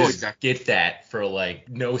 and you just get that for like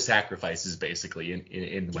no sacrifices basically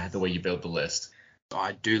in the way you build the list.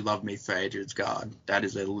 I do love me Theodred's Guard. That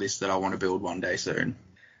is a list that I want to build one day soon.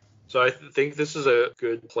 So I think this is a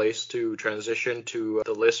good place to transition to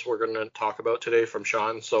the list we're going to talk about today from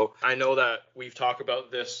Sean. So I know that we've talked about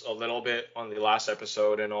this a little bit on the last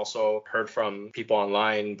episode and also heard from people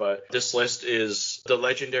online, but this list is the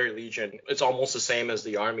Legendary Legion. It's almost the same as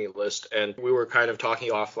the Army list, and we were kind of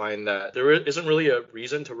talking offline that there isn't really a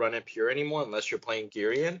reason to run it pure anymore unless you're playing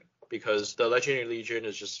Girion, because the Legendary Legion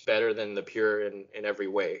is just better than the pure in every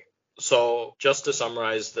way. So just to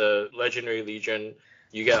summarize, the Legendary Legion,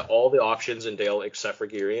 you get all the options in Dale except for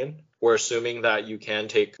Girion. We're assuming that you can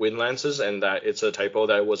take Windlances and that it's a typo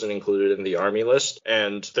that wasn't included in the army list.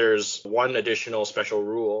 And there's one additional special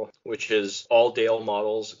rule, which is all Dale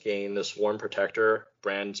models gain the Swarm Protector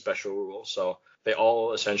Brand special rule. So they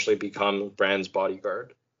all essentially become Brand's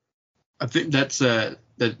bodyguard. I think that's a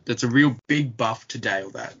real big buff to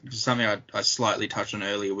Dale. That something I slightly touched on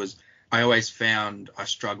earlier was I always found I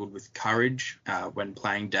struggled with courage when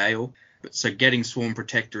playing Dale. So getting Swarm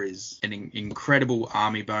Protector is an incredible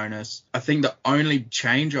army bonus. I think the only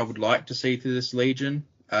change I would like to see to this Legion,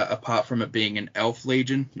 apart from it being an Elf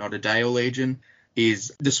Legion, not a Dale Legion,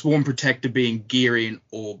 is the Swarm Protector being Gearian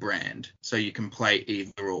or Brand. So you can play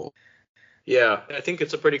either or. Yeah, I think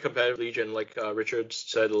it's a pretty competitive Legion, like Richard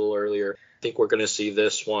said a little earlier. I think we're going to see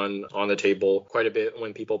this one on the table quite a bit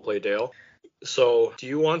when people play Dale. So do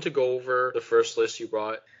you want to go over the first list you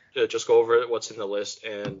brought? Just go over what's in the list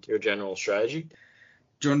and your general strategy.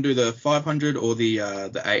 Do you want to do the 500 or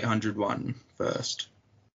the 800 one first?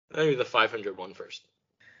 Maybe the 500 one first.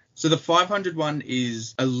 So the 500 one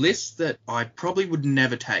is a list that I probably would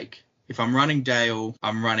never take. If I'm running Dale,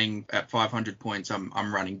 I'm running at 500 points,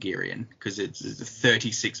 I'm running Gearian, because it's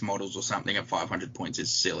 36 models or something at 500 points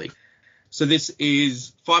is silly. So this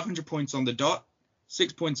is 500 points on the dot,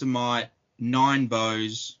 6 points of might, 9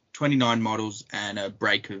 bows, 29 models, and a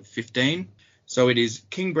break of 15. So it is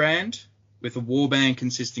King Brand with a warband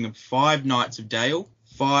consisting of 5 Knights of Dale,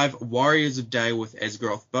 5 Warriors of Dale with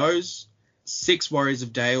Esgaroth bows, 6 Warriors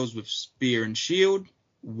of Dales with spear and shield,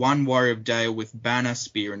 1 Warrior of Dale with banner,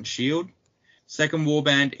 spear, and shield. Second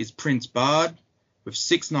warband is Prince Bard with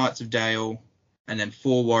 6 Knights of Dale, and then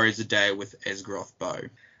 4 Warriors of Dale with Esgaroth bow.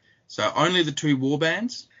 So only the 2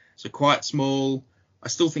 warbands, so quite small. I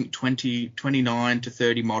still think 29 to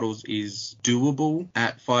 30 models is doable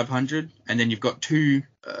at 500. And then you've got 2,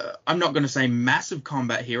 I'm not going to say massive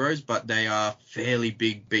combat heroes, but they are fairly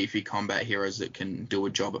big, beefy combat heroes that can do a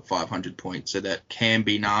job at 500 points. So that can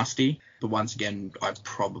be nasty. But once again, I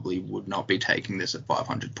probably would not be taking this at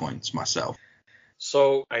 500 points myself.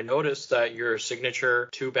 So I noticed that your signature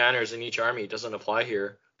 2 banners in each army doesn't apply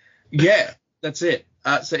here. Yeah, that's it.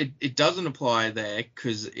 So it doesn't apply there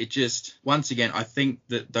because it just, once again, I think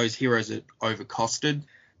that those heroes are overcosted.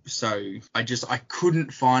 So I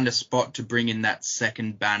couldn't find a spot to bring in that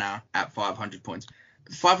second banner at 500 points.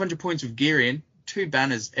 500 points with Gearian, 2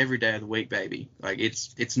 banners every day of the week, baby. Like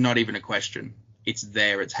it's not even a question. It's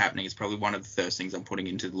there, it's happening. It's probably one of the first things I'm putting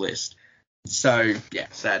into the list. So yeah,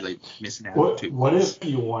 sadly missing out. What if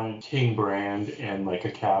you want King Brand and like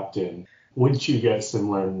a captain? Wouldn't you get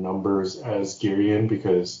similar numbers as Gearian?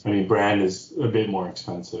 Because, I mean, Brand is a bit more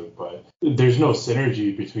expensive, but there's no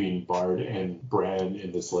synergy between Bard and Brand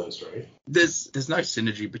in this list, right? There's no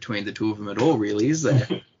synergy between the two of them at all, really, is there?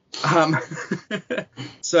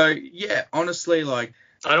 So, yeah, honestly, like...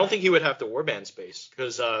 I don't think he would have the warband space,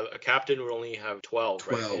 because a captain would only have 12,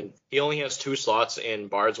 right? And he only has 2 slots in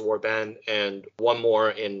Bard's warband and 1 more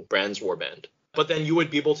in Brand's warband. But then you would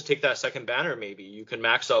be able to take that second banner, maybe. You can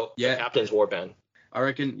max out the captain's warband. I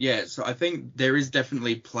reckon, yeah. So I think there is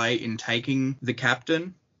definitely play in taking the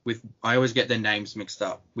captain with, I always get their names mixed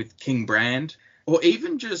up, with King Brand. Or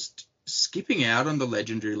even just skipping out on the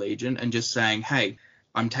Legendary Legion and just saying, hey,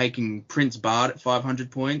 I'm taking Prince Bard at 500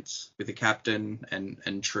 points with a captain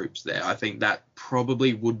and troops there. I think that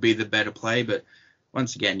probably would be the better play. But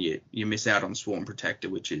once again, you miss out on Swarm Protector,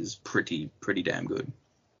 which is pretty damn good.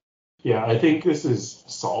 Yeah, I think this is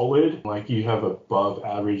solid. Like, you have above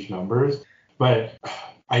average numbers. But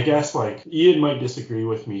I guess, like, Ian might disagree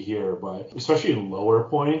with me here, but especially in lower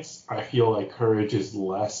points, I feel like courage is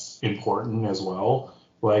less important as well.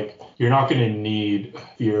 Like, you're not going to need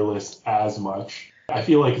Fearless as much. I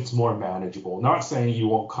feel like it's more manageable. Not saying you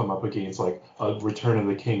won't come up against like a Return of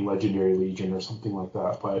the King Legendary Legion or something like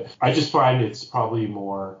that, but I just find it's probably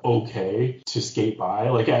more okay to skate by.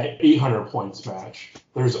 Like at 800 points match,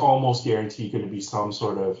 there's almost guaranteed going to be some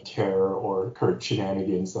sort of terror or Kurt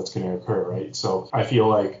shenanigans that's going to occur, right? So I feel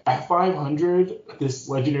like at 500, this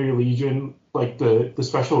Legendary Legion, like the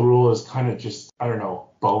special rule is kind of just, I don't know,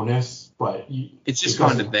 bonus, but it's just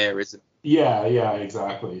kind of there, isn't it? Yeah,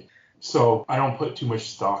 exactly. So I don't put too much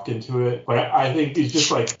stock into it, but I think it's just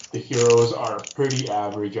like the heroes are pretty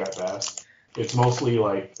average at best. It's mostly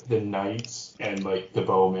like the knights and like the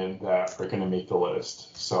bowmen that are going to make the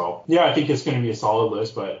list. So yeah, I think it's going to be a solid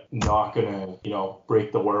list, but not going to,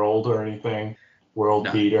 break the world or anything,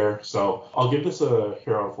 beater. So I'll give this a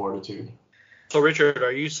hero of fortitude. So Richard,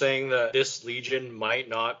 are you saying that this Legion might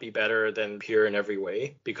not be better than Pure in every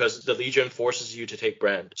way? Because the Legion forces you to take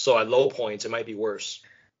Brand. So at low points, it might be worse.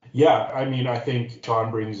 Yeah, I mean, I think Sean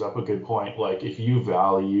brings up a good point. Like, if you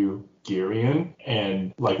value Gearian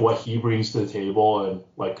and like what he brings to the table and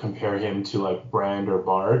like compare him to like Brand or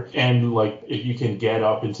Bard, and like if you can get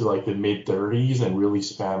up into like the mid 30s and really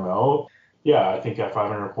spam out, Yeah, I think at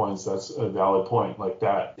 500 points, that's a valid point. Like,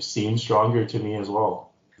 that seems stronger to me as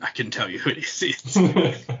well. I can tell you it is.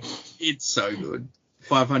 It's so good.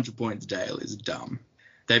 500 points Dale is dumb.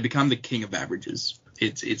 They become the king of averages.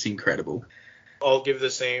 It's incredible. I'll give the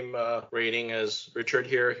same rating as Richard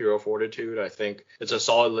here, Hero Fortitude. I think it's a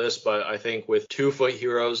solid list, but I think with 2-foot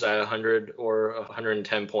heroes at 100 or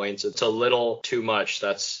 110 points, it's a little too much.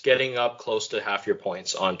 That's getting up close to half your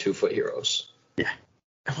points on 2-foot heroes. Yeah.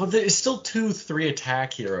 Well, there's still 2-3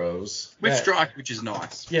 attack heroes. With strike, which is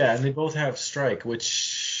nice. Yeah, and they both have strike,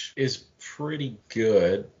 which is pretty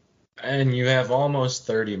good. And you have almost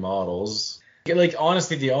 30 models. Like,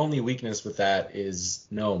 honestly, the only weakness with that is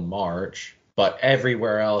no March. But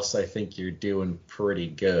everywhere else, I think you're doing pretty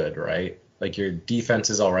good, right? Like, your defense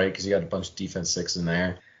is all right because you got a bunch of defense 6 in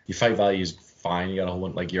there. Your fight value is fine. You got a whole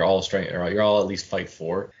one, like, you're all strength, or you're all at least fight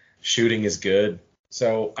 4. Shooting is good.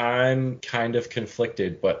 So I'm kind of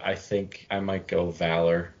conflicted, but I think I might go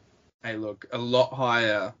Valor. Hey, look, a lot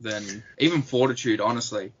higher than even Fortitude,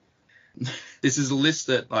 honestly. This is a list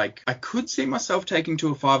that, like, I could see myself taking to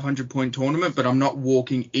a 500-point tournament, but I'm not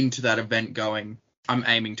walking into that event going, I'm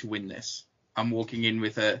aiming to win this. I'm walking in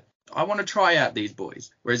with I want to try out these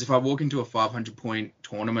boys. Whereas if I walk into a 500-point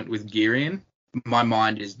tournament with Girion, my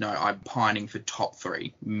mind is, no, I'm pining for top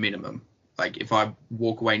 3 minimum. Like, if I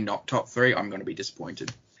walk away not top 3, I'm going to be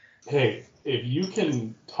disappointed. Hey, if you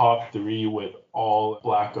can top 3 with all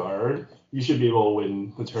Blackguard, you should be able to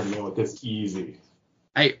win the tournament with this easy.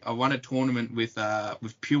 Hey, I won a tournament with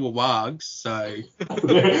pure wargs, so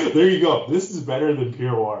there you go. This is better than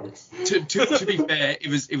pure wargs. To be fair, it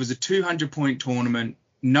was a 200-point tournament,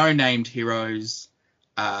 no named heroes,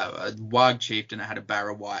 a warg chieftain, I had a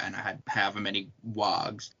Barra White, and I had however many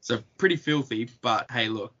wargs. So pretty filthy, but hey,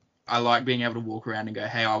 look, I like being able to walk around and go,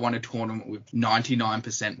 hey, I won a tournament with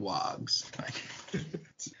 99% wargs.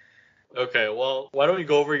 Okay, well, why don't we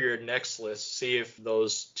go over your next list, see if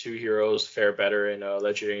those 2 heroes fare better in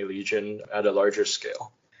Legendary Legion at a larger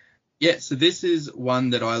scale. Yeah, so this is one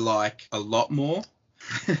that I like a lot more.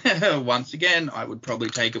 Once again, I would probably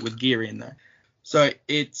take it with Girion though. So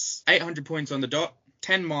it's 800 points on the dot,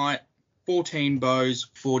 10 might, 14 bows,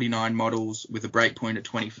 49 models with a breakpoint at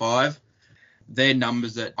 25. They're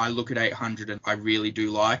numbers that I look at 800 and I really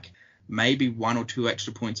do like. Maybe 1 or 2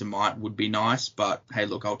 extra points of might would be nice, but hey,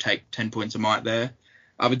 look, I'll take 10 points of might there.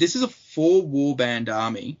 But this is a 4 warband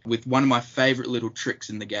army with one of my favorite little tricks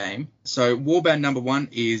in the game. So warband number 1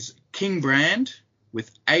 is King Brand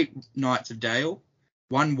with 8 Knights of Dale,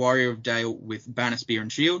 1 Warrior of Dale with Banner, Spear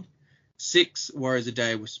and Shield, 6 Warriors of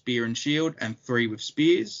Dale with Spear and Shield, and 3 with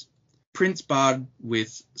Spears. Prince Bard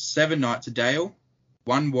with 7 Knights of Dale,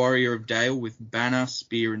 1 Warrior of Dale with Banner,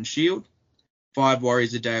 Spear and Shield, 5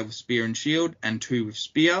 Warriors of Dale with Spear and Shield, and 2 with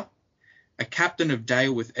Spear. A Captain of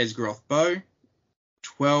Dale with Esgaroth Bow.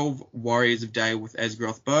 12 Warriors of Dale with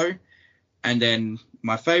Esgaroth Bow. And then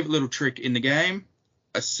my favourite little trick in the game,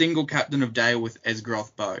 a single Captain of Dale with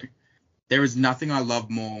Esgaroth Bow. There is nothing I love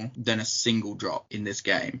more than a single drop in this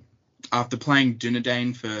game. After playing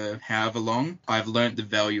Dunedain for however long, I've learnt the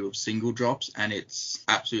value of single drops, and it's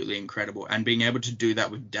absolutely incredible. And being able to do that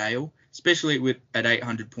with Dale, especially at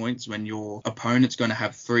 800 points when your opponent's going to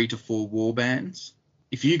have 3 to 4 warbands.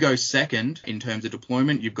 If you go second in terms of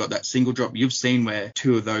deployment, you've got that single drop. You've seen where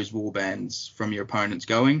 2 of those warbands from your opponent's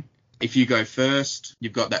going. If you go first,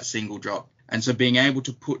 you've got that single drop. And so being able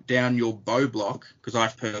to put down your bow block, because I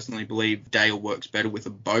personally believe Dale works better with a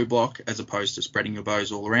bow block as opposed to spreading your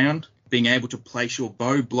bows all around. Being able to place your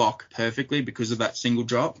bow block perfectly because of that single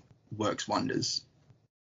drop works wonders.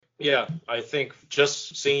 Yeah, I think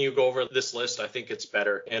just seeing you go over this list, I think it's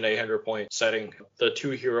better in a 100-point setting. The 2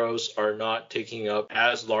 heroes are not taking up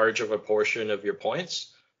as large of a portion of your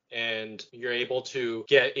points, and you're able to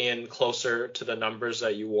get in closer to the numbers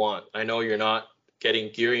that you want. I know you're not getting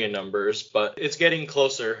Girion numbers, but it's getting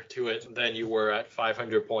closer to it than you were at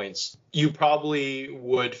 500 points. You probably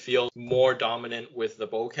would feel more dominant with the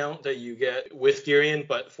bow count that you get with Girion,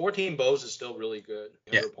 but 14 bows is still really good.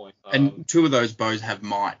 Yeah, and 2 of those bows have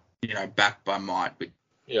might, backed by might. But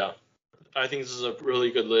yeah, I think this is a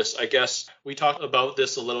really good list. I guess we talked about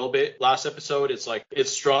this a little bit last episode. It's like,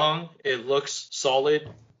 it's strong, it looks solid,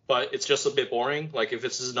 but it's just a bit boring. Like, if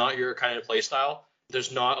this is not your kind of play style,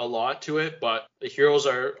 there's not a lot to it, but the heroes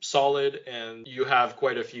are solid and you have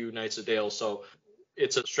quite a few Knights of Dale. So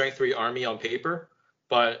it's a strength 3 army on paper,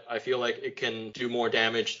 but I feel like it can do more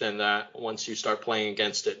damage than that once you start playing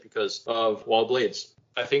against it because of Wild Blades.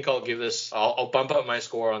 I think I'll give this, I'll bump up my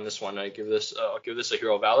score on this one. I'll give this a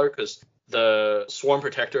Hero of Valor because The Swarm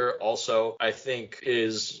Protector also, I think,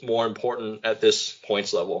 is more important at this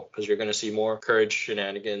points level because you're going to see more courage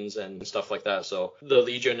shenanigans and stuff like that. So the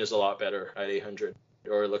Legion is a lot better at 800,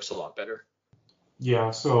 or it looks a lot better.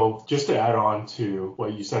 Yeah, so just to add on to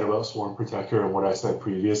what you said about Swarm Protector and what I said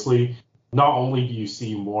previously, not only do you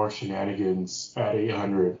see more shenanigans at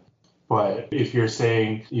 800, but if you're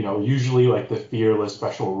saying, usually like the Fearless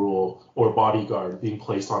special rule or Bodyguard being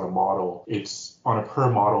placed on a model, it's on a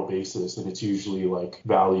per model basis, and it's usually like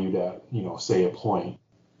valued at, say a point.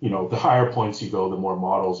 The higher points you go, the more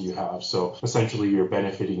models you have. So essentially you're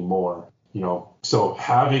benefiting more. So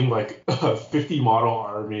having like a 50 model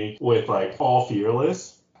army with like all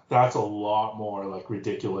Fearless, that's a lot more like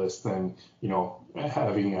ridiculous than,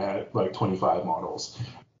 having at like 25 models.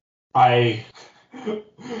 I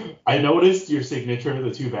noticed your signature,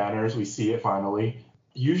 the 2 banners. We see it finally.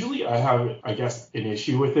 Usually I have, I guess, an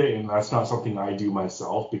issue with it, and that's not something I do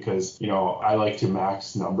myself because, I like to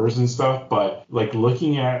max numbers and stuff. But like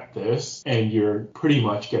looking at this and you're pretty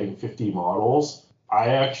much getting 50 models, I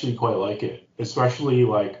actually quite like it, especially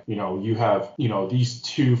like, you have, these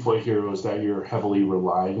 2 foot heroes that you're heavily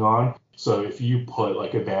relying on. So if you put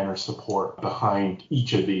like a banner support behind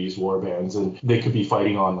each of these warbands, and they could be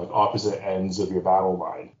fighting on like opposite ends of your battle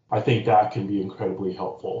line, I think that can be incredibly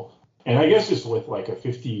helpful. And I guess just with like a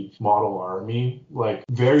 50 model army, like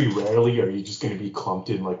very rarely are you just going to be clumped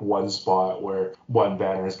in like one spot where one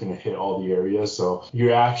banner is going to hit all the areas. So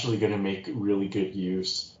you're actually going to make really good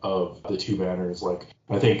use of the 2 banners. Like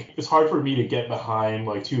I think it's hard for me to get behind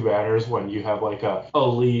like 2 banners when you have like a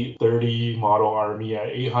elite 30 model army at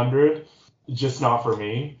 800. Just not for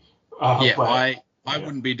me. I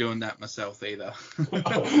wouldn't be doing that myself either.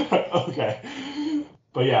 Okay.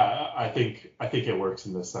 But yeah, I think it works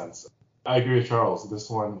in this sense. I agree with Charles. This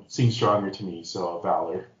one seems stronger to me, so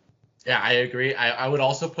Valor. Yeah, I agree. I would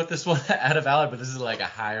also put this one at a Valor, but this is like a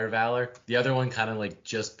higher Valor. The other one kind of like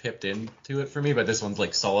just pipped into it for me, but this one's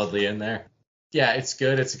like solidly in there. Yeah, it's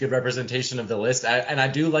good. It's a good representation of the list. And I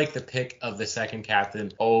do like the pick of the second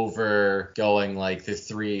captain over going like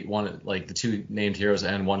the 2 named heroes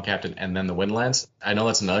and 1 captain and then the Windlands. I know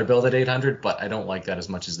that's another build at 800, but I don't like that as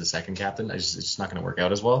much as the second captain. It's just not going to work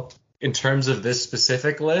out as well. In terms of this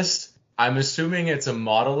specific list, I'm assuming it's a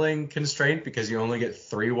modeling constraint because you only get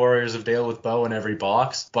 3 Warriors of Dale with bow in every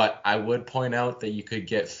box, but I would point out that you could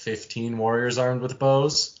get 15 Warriors armed with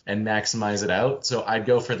bows and maximize it out. So I'd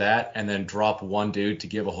go for that and then drop 1 dude to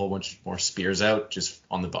give a whole bunch more spears out just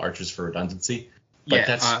on the archers for redundancy. But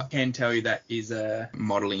I can tell you that is a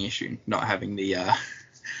modeling issue, not having the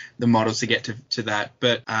models to get to that.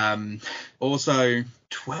 But also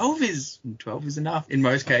 12 is enough in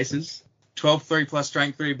most cases. 12 3 plus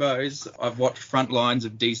strength 3 bows. I've watched front lines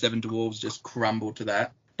of D7 dwarves just crumble to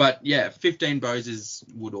that. But yeah, 15 bows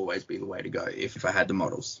would always be the way to go if I had the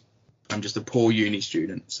models. I'm just a poor uni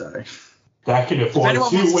student, so. That can afford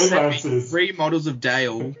 2 Windlances. 3 models of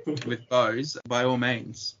Dale with bows, by all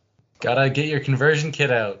means. Gotta get your conversion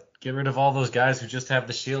kit out. Get rid of all those guys who just have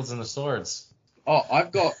the shields and the swords. Oh,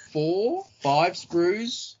 I've got 4, 5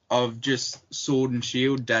 sprues of just sword and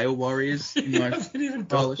shield Dale warriors in my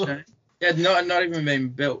pile of shame. Yeah, not even been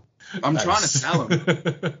built. I'm trying to sell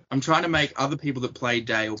them. I'm trying to make other people that play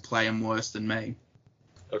Dale play them worse than me.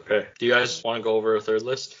 Okay. Do you guys want to go over a third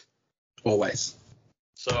list? Always.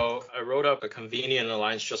 So I wrote up a convenient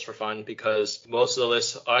alliance just for fun because most of the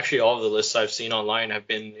lists, actually all of the lists I've seen online have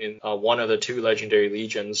been in one of the 2 legendary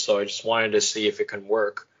legions. So I just wanted to see if it can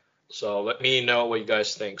work. So let me know what you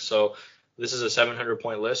guys think. So this is a 700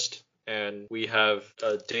 point list. And we have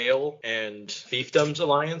Dale and Fiefdom's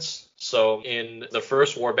alliance. So in the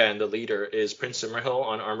first warband, the leader is Prince Imrahil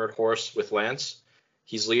on armored horse with lance.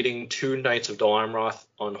 He's leading 2 Knights of Dol Amroth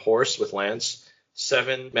on horse with lance,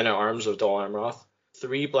 7 men-at-arms of Dol Amroth,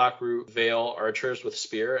 3 Blackroot Vale archers with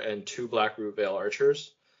spear, and 2 Blackroot Vale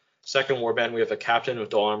archers. Second warband, we have the captain of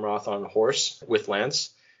Dol Amroth on horse with lance.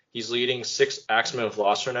 He's leading 6 axemen of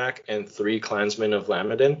Losternac and 3 clansmen of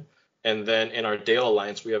Lamadin. And then in our Dale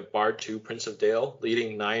alliance, we have Bard 2, Prince of Dale,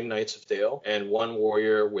 leading 9 Knights of Dale, and 1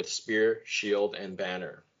 warrior with spear, shield, and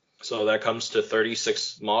banner. So that comes to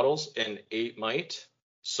 36 models and 8 might.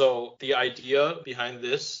 So the idea behind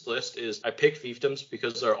this list is I picked fiefdoms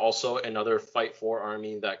because they're also another Fight 4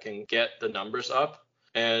 army that can get the numbers up.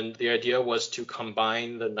 And the idea was to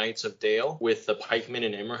combine the Knights of Dale with the pikemen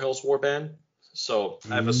in Imrahil's warband. So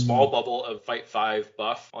I have a small bubble of Fight 5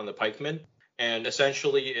 buff on the pikemen. And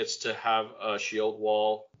essentially, it's to have a shield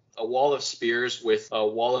wall, a wall of spears with a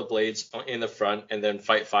wall of blades in the front, and then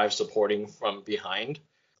Fight 5 supporting from behind.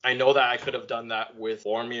 I know that I could have done that with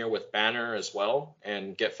Boromir with Banner as well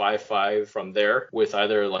and get 5/5 from there with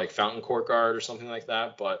either like Fountain Court Guard or something like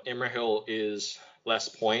that. But Imrahil is less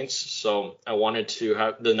points, so I wanted to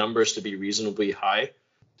have the numbers to be reasonably high.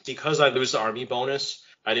 Because I lose the army bonus,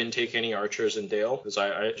 I didn't take any archers in Dale because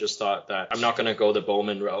I just thought that I'm not going to go the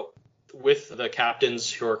bowman route. With the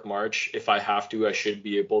captain's heroic march, if I have to, I should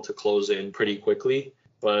be able to close in pretty quickly.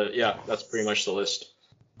 But yeah, that's pretty much the list.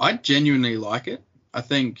 I genuinely like it. I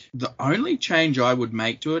think the only change I would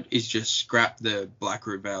make to it is just scrap the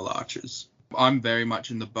Blackroot Vale archers. I'm very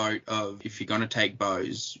much in the boat of if you're going to take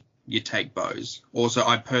bows, you take bows. Also,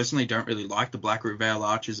 I personally don't really like the Blackroot Vale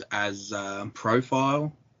archers as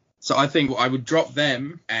profile. So I think I would drop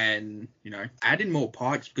them and, add in more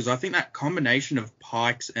pikes because I think that combination of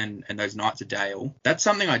pikes and those Knights of Dale, that's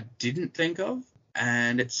something I didn't think of.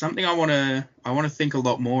 And it's something I want to think a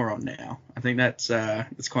lot more on now. I think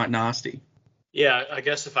that's quite nasty. Yeah, I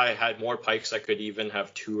guess if I had more pikes, I could even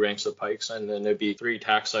have 2 ranks of pikes, and then there'd be 3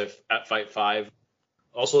 attacks at fight 5.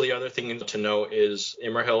 Also, the other thing to note is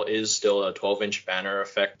Imrahil is still a 12-inch banner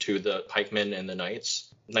effect to the pikemen and the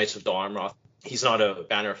Knights of Dol Amroth. He's not a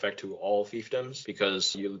banner effect to all fiefdoms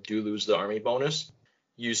because you do lose the army bonus.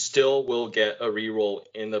 You still will get a reroll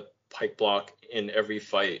in the pike block in every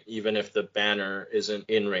fight, even if the banner isn't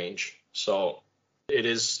in range. So it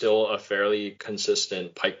is still a fairly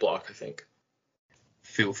consistent pike block, I think.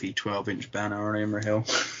 Filthy 12-inch banner on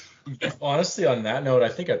Imrahil. Honestly, on that note, I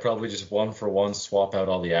think I'd probably just 1-for-1 swap out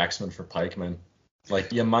all the axemen for pikemen.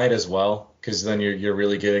 Like, you might as well, because then you're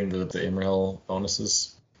really getting the Imrahil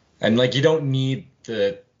bonuses. And, like, you don't need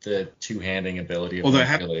the two-handing ability of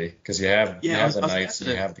really, because you have the knights and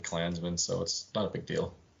you have the clansmen, so it's not a big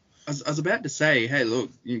deal. I was about to say, hey,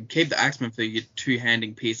 look, you keep the axemen for your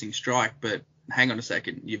two-handing piercing strike, but hang on a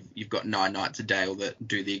second, you've got 9 Knights of Dale that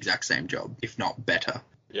do the exact same job, if not better.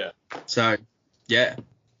 Yeah. So, yeah,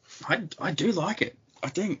 I do like it. I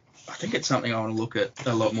think it's something I want to look at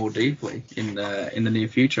a lot more deeply in the near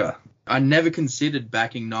future. I never considered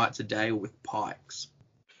backing Knights of Dale with pikes.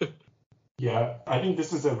 Yeah, I think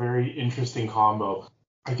this is a very interesting combo.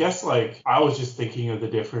 I guess, I was just thinking of the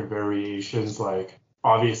different variations,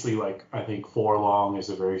 obviously, I think Forlong is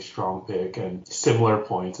a very strong pick and similar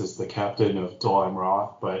points as the captain of Dol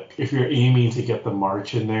Amroth. But if you're aiming to get the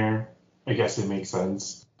march in there, I guess it makes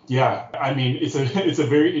sense. Yeah, I mean, it's a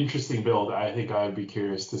very interesting build. I think I would be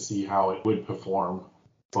curious to see how it would perform.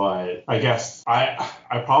 But I guess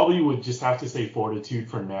I probably would just have to say Fortitude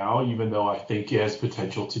for now, even though I think it has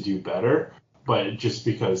potential to do better. But just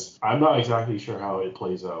because I'm not exactly sure how it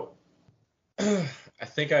plays out. I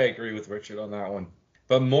think I agree with Richard on that one.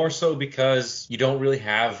 But more so because you don't really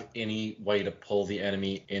have any way to pull the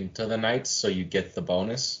enemy into the Knights, so you get the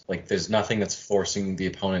bonus. There's nothing that's forcing the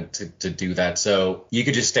opponent to do that. So you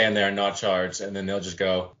could just stand there and not charge, and then they'll just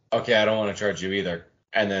go, okay, I don't want to charge you either.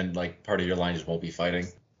 And then, part of your line just won't be fighting.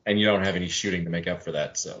 And you don't have any shooting to make up for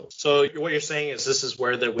that. So what you're saying is this is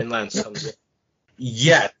where the wind lance comes in.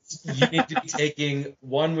 Yes, you need to be taking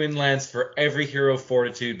 1 wind lance for every hero of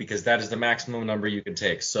Fortitude because that is the maximum number you can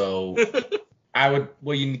take. So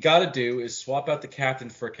what you got to do is swap out the captain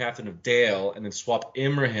for a captain of Dale and then swap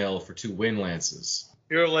Imrahil for 2 wind lances.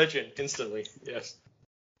 You're a legend instantly. Yes.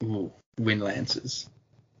 Ooh, wind lances.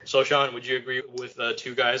 So Sean, would you agree with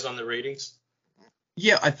 2 guys on the ratings?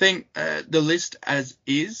 Yeah, I think the list as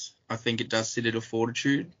is, I think it does sit at a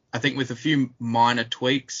Fortitude. I think with a few minor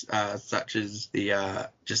tweaks, such as the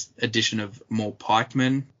just addition of more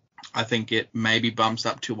pikemen, I think it maybe bumps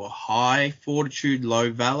up to a high Fortitude,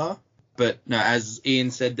 low Valor. But no, as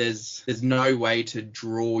Ian said, there's no way to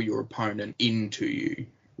draw your opponent into you,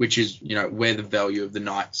 which is where the value of the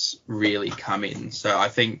Knights really come in. So I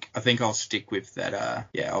think I'll stick with that.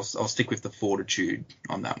 I'll stick with the Fortitude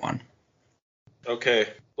on that one. Okay,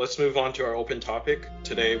 let's move on to our open topic.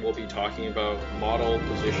 Today we'll be talking about model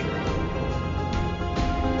positioning.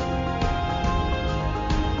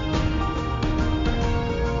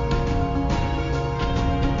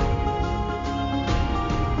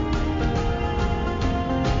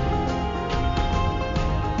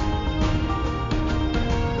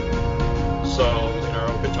 So in our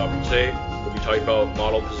open topic today, we'll be talking about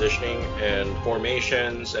model positioning and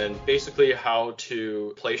formations and basically how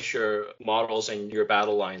to place your models and your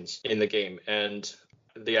battle lines in the game. And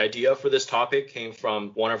the idea for this topic came from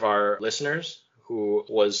one of our listeners who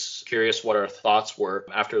was curious what our thoughts were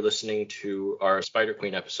after listening to our Spider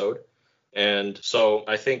Queen episode. And so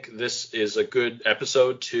I think this is a good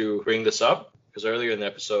episode to bring this up. because earlier in the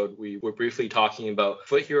episode we were briefly talking about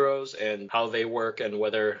foot heroes and how they work and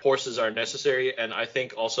whether horses are necessary. And I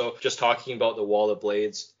think also just talking about the Wall of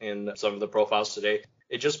Blades in some of the profiles today,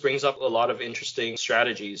 it just brings up a lot of interesting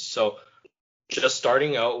strategies. So just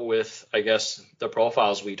starting out with, I guess, the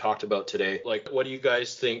profiles we talked about today, like what do you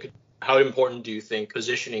guys think? How important do you think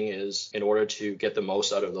positioning is in order to get the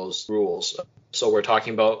most out of those rules? So we're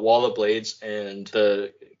talking about Wall of Blades and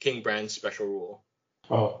the King Bran special rule.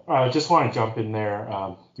 Oh, I just want to jump in there.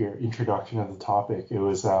 Your introduction of the topic. It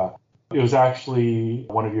was actually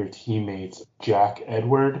one of your teammates, Jack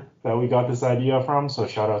Edward, that we got this idea from. So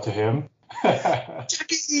shout out to him.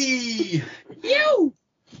 Jackie! You!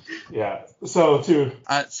 Yeah. So too.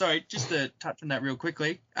 Sorry, just to touch on that real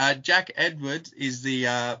quickly. Jack Edwards is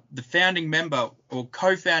the founding member or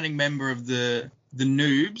co-founding member of the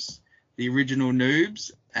Noobs, the original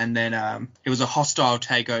Noobs, and then it was a hostile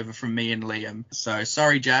takeover from me and Liam. So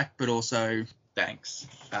sorry, Jack, but also thanks.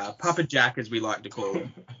 Papa Jack, as we like to call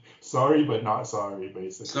him. Sorry, but not sorry,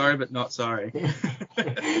 basically. Sorry, but not sorry.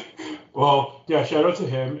 Well, yeah, shout out to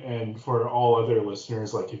him. And for all other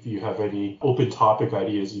listeners, like if you have any open topic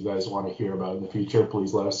ideas you guys want to hear about in the future,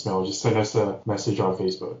 please let us know. Just send us a message on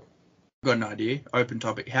Facebook. I've got an idea. Open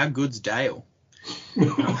topic. How good's Dale?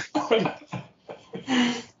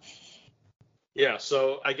 Yeah,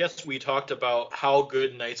 so I guess we talked about how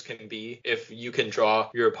good knights can be if you can draw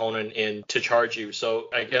your opponent in to charge you. So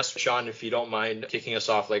I guess, Sean, if you don't mind kicking us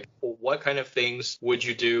off, like what kind of things would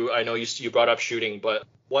you do? I know you brought up shooting, but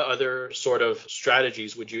what other sort of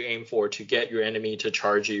strategies would you aim for to get your enemy to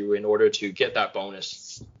charge you in order to get that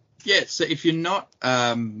bonus? Yeah, so if you're not,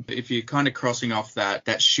 if you're kind of crossing off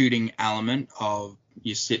that shooting element of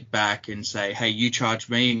you sit back and say, hey, you charge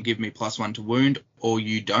me and give me +1 to wound, or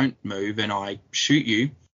you don't move and I shoot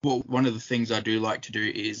you. Well, one of the things I do like to do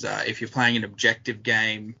is if you're playing an objective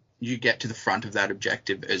game, you get to the front of that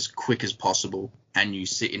objective as quick as possible and you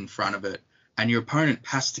sit in front of it. And your opponent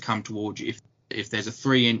has to come towards you. If there's a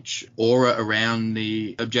 3-inch aura around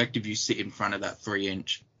the objective, you sit in front of that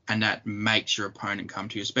 3-inch. And that makes your opponent come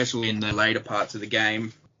to you, especially in the later parts of the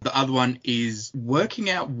game. The other one is working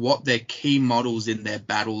out what their key models in their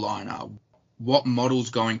battle line are. What model's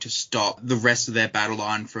going to stop the rest of their battle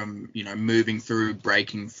line from, moving through,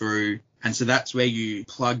 breaking through. And so that's where you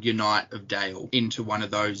plug your Knight of Dale into one of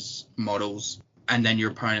those models. And then your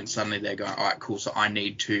opponent suddenly they're going, all right, cool. So I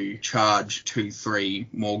need to charge 2-3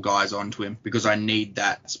 more guys onto him because I need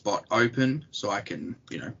that spot open so I can,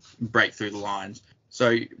 break through the lines.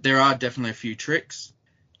 So there are definitely a few tricks.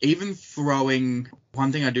 Even throwing,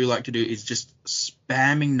 one thing I do like to do is just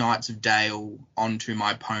spamming Knights of Dale onto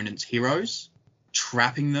my opponent's heroes,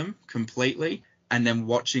 trapping them completely, and then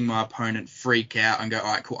watching my opponent freak out and go,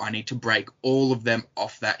 all right, cool, I need to break all of them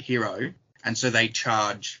off that hero. And so they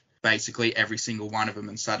charge basically every single one of them.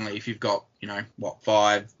 And suddenly if you've got,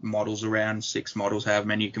 5 models around, 6 models, however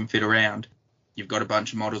many you can fit around, you've got a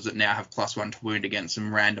bunch of models that now have +1 to wound against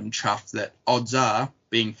some random chuff that odds are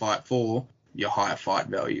being fight 4, your higher fight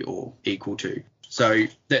value or equal to. So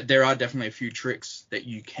there are definitely a few tricks that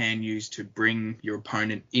you can use to bring your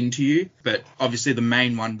opponent into you. But obviously the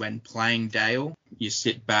main one when playing Dale, you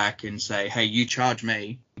sit back and say, hey, you charge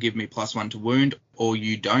me, give me +1 to wound, or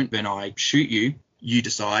you don't, then I shoot you, you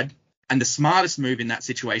decide. And the smartest move in that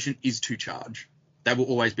situation is to charge. That will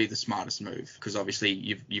always be the smartest move because obviously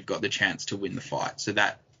you've got the chance to win the fight. So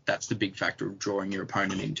that's the big factor of drawing your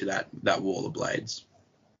opponent into that Wall of Blades.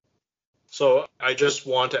 So I just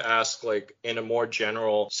want to ask, like, in a more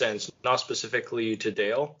general sense, not specifically to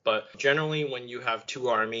Dale, but generally when you have 2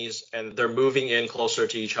 armies and they're moving in closer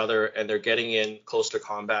to each other and they're getting in close to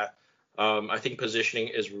combat, I think positioning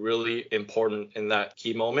is really important in that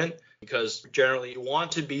key moment because generally you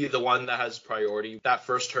want to be the one that has priority that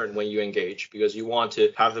first turn when you engage because you want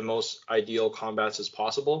to have the most ideal combats as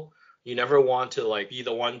possible. You never want to be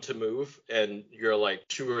the one to move and you're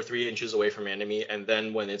 2 or 3 inches away from enemy and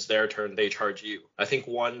then when it's their turn they charge you. I think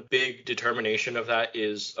one big determination of that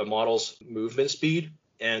is a model's movement speed.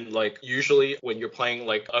 And usually when you're playing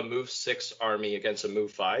a move 6 army against a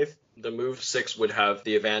move 5, the move 6 would have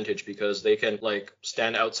the advantage because they can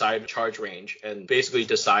stand outside charge range and basically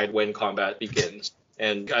decide when combat begins.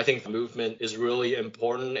 And I think movement is really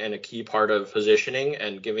important and a key part of positioning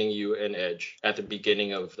and giving you an edge at the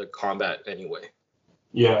beginning of the combat anyway.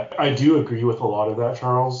 Yeah, I do agree with a lot of that,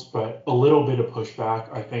 Charles, but a little bit of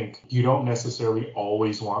pushback. I think you don't necessarily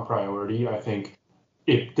always want priority. I think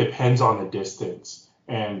it depends on the distance.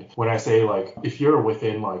 And when I say if you're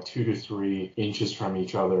within 2 to 3 inches from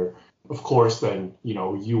each other, of course, then,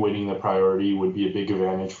 you winning the priority would be a big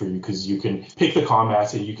advantage for you because you can pick the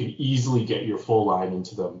combats and you can easily get your full line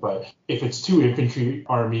into them. But if it's 2 infantry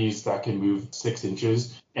armies that can move 6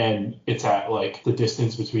 inches and it's at like the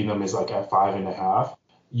distance between them is like at 5.5,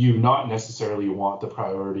 you not necessarily want the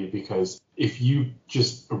priority, because if you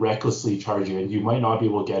just recklessly charge in, you might not be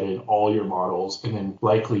able to get in all your models, and then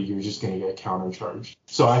likely you're just going to get countercharged.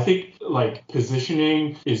 So I think like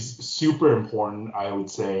positioning is super important. I would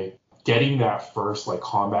say getting that first like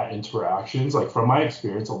combat interactions, like from my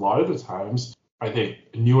experience, a lot of the times I think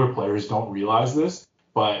newer players don't realize this,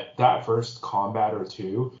 but that first combat or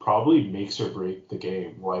two probably makes or break the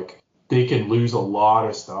game. Like, they can lose a lot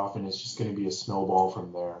of stuff, and it's just going to be a snowball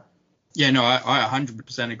from there. Yeah, no, I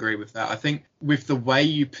 100% agree with that. I think with the way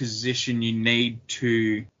you position, you need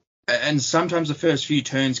to, and sometimes the first few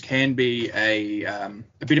turns can be a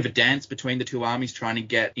bit of a dance between the two armies trying to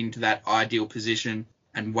get into that ideal position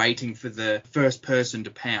and waiting for the first person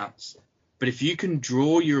to pounce. But if you can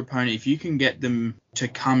draw your opponent, if you can get them to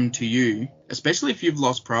come to you, especially if you've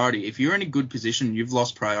lost priority, if you're in a good position, you've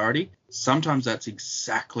lost priority, sometimes that's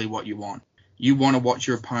exactly what you want. You want to watch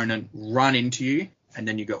your opponent run into you, and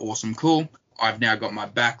then you go, awesome, cool. I've now got my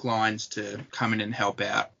back lines to come in and help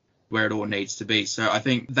out where it all needs to be. So I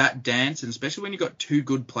think that dance, and especially when you've got 2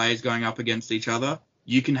 good players going up against each other,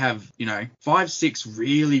 you can have, 5, 6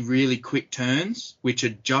 really, really quick turns, which are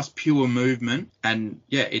just pure movement. And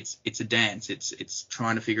yeah, it's a dance. It's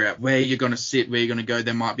trying to figure out where you're going to sit, where you're going to go.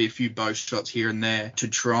 There might be a few bow shots here and there to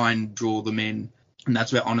try and draw them in. And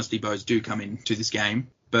that's where honesty bows do come into this game.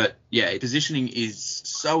 But yeah, positioning is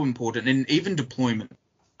so important, and even deployment.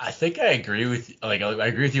 I think I agree with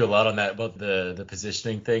you a lot on that about the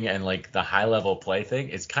positioning thing and like the high level play thing.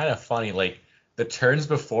 It's kind of funny, like the turns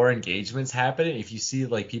before engagements happen, if you see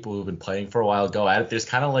like people who've been playing for a while go at it, there's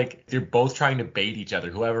kind of like they're both trying to bait each other.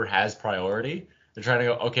 Whoever has priority, they're trying to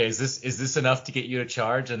go, okay, is this enough to get you to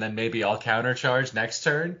charge, and then maybe I'll counter charge next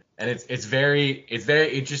turn. And it's very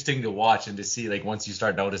interesting to watch and to see like once you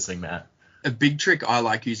start noticing that. A big trick I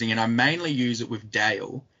like using, and I mainly use it with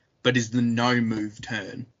Dale, but is the no move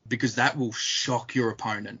turn, because that will shock your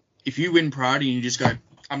opponent. If you win priority and you just go,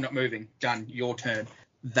 I'm not moving, done, your turn,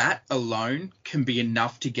 that alone can be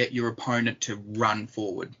enough to get your opponent to run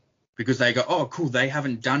forward, because they go, oh, cool, they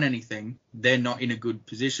haven't done anything, they're not in a good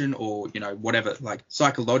position, or, whatever. Like,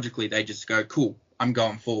 psychologically, they just go, cool, I'm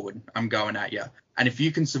going forward, I'm going at you. And if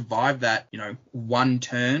you can survive that, one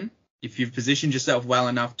turn, if you've positioned yourself well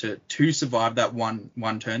enough to survive that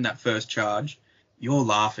one turn, that first charge, you're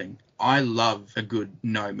laughing. I love a good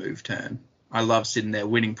no-move turn. I love sitting there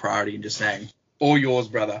winning priority and just saying, all yours,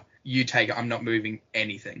 brother. You take it. I'm not moving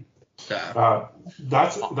anything.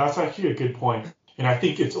 That's actually a good point. And I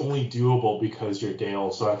think it's only doable because you're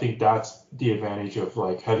Dale. So I think that's the advantage of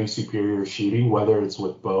like having superior shooting, whether it's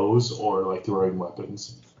with bows or like throwing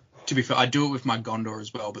weapons. To be fair, I do it with my Gondor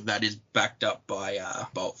as well, but that is backed up by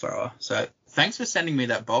Bolt Thrower. So thanks for sending me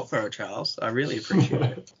that Bolt Thrower, Charles. I really appreciate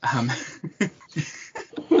it.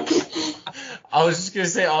 I was just going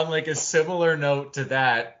to say, on like a similar note to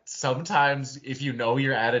that, sometimes if you know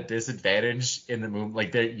you're at a disadvantage in the move,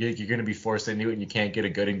 like you're going to be forced into it and you can't get a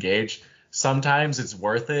good engage, sometimes it's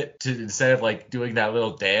worth it to, instead of like doing that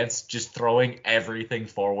little dance, just throwing everything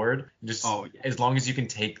forward. Just as long as you can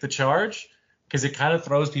take the charge. Because it kind of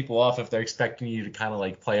throws people off if they're expecting you to kind of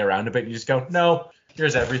like play around a bit. You just go, no,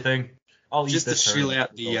 here's everything. I'll just to shill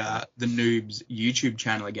out the Noobs YouTube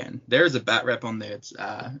channel again. There is a bat rep on there. It's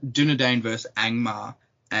Dunedain versus Angmar,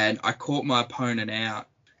 and I caught my opponent out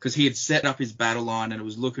because he had set up his battle line and it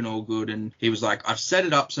was looking all good. And he was like, I've set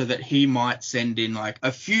it up so that he might send in like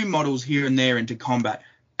a few models here and there into combat.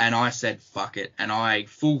 And I said, fuck it, and I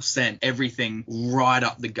full sent everything right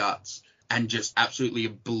up the guts and just absolutely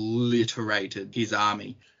obliterated his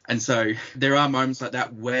army. And so there are moments like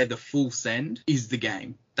that where the full send is the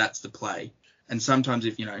game. That's the play. And sometimes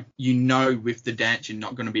if, you know with the dance you're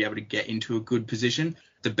not going to be able to get into a good position,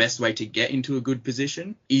 the best way to get into a good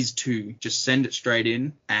position is to just send it straight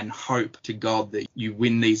in and hope to God that you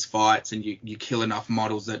win these fights and you kill enough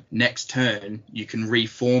models that next turn you can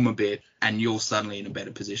reform a bit and you're suddenly in a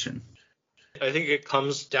better position. I think it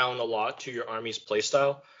comes down a lot to your army's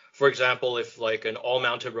playstyle. For example, if like an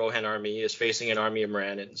all-mounted Rohan army is facing an army of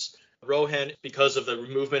Morannons, Rohan, because of the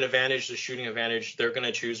movement advantage, the shooting advantage, they're going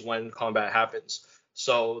to choose when combat happens.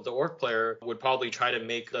 So the orc player would probably try to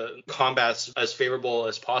make the combats as favorable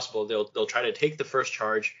as possible. They'll try to take the first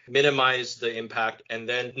charge, minimize the impact, and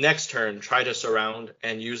then next turn try to surround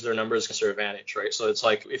and use their numbers as their advantage, right? So it's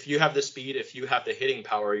like if you have the speed, if you have the hitting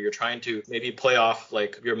power, you're trying to maybe play off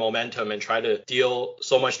like your momentum and try to deal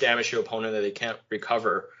so much damage to your opponent that they can't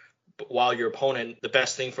recover. while your opponent, the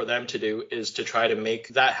best thing for them to do is to try to make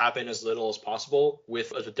that happen as little as possible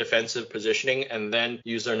with a defensive positioning, and then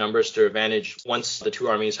use their numbers to their advantage once the two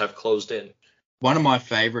armies have closed in. One of my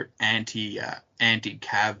favorite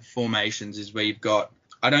anti-cav formations is where you've got,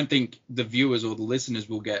 I don't think the viewers or the listeners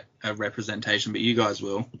will get a representation, but you guys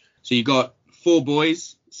will. So you've got 4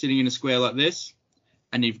 boys sitting in a square like this,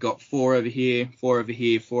 and you've got 4 over here, 4 over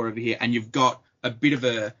here, 4 over here, and you've got a bit of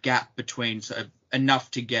a gap between, so enough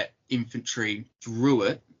to get infantry through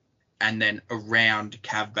it and then around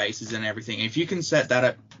cav bases and everything. If you can set that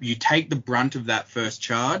up, you take the brunt of that first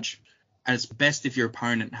charge, and it's best if your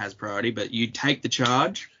opponent has priority, but you take the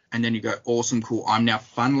charge and then you go, awesome, cool. I'm now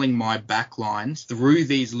funneling my back lines through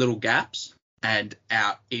these little gaps and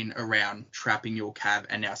out, in, around, trapping your cav,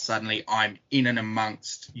 and now suddenly I'm in and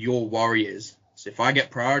amongst your warriors. So if I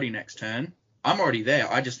get priority next turn, I'm already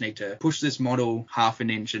there. I just need to push this model half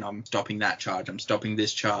an inch and I'm stopping that charge. I'm stopping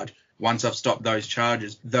this charge. Once I've stopped those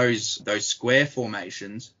charges, those square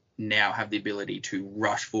formations now have the ability to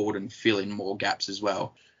rush forward and fill in more gaps as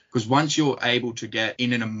well. Because once you're able to get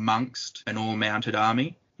in and amongst an all-mounted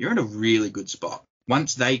army, you're in a really good spot.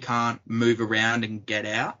 Once they can't move around and get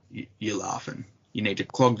out, you're laughing. You need to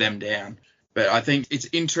clog them down. But I think it's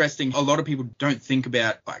interesting. A lot of people don't think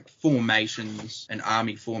about like formations and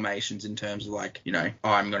army formations in terms of like, you know,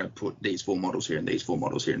 I'm going to put these 4 models here and these 4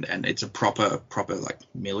 models here. And it's a proper like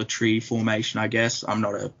military formation, I guess. I'm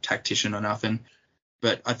not a tactician or nothing.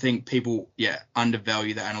 But I think people,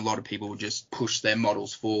 undervalue that. And a lot of people will just push their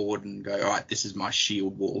models forward and go, all right, this is my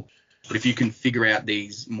shield wall. But if you can figure out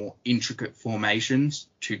these more intricate formations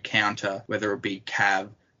to counter, whether it be cav,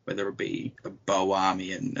 whether it be a bow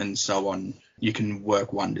army and so on, you can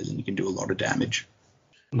work wonders and you can do a lot of damage.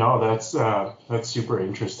 No, that's super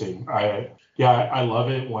interesting. I love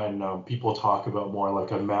it when people talk about more like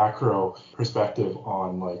a macro perspective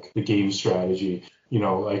on like the game strategy. You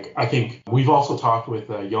know, like I think we've also talked with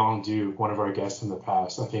Yong Du, one of our guests in the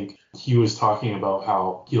past. I think he was talking about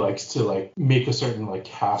how he likes to like make a certain like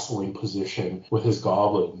castling position with his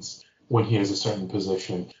goblins when he has a certain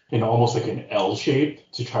position in almost like an L shape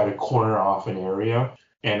to try to corner off an area.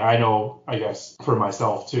 And I know, I guess for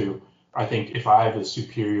myself too, I think if I have the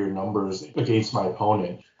superior numbers against my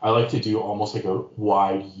opponent, I like to do almost like a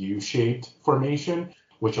wide U-shaped formation,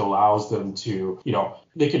 which allows them to, you know,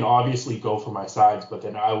 they can obviously go for my sides, but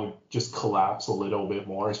then I would just collapse a little bit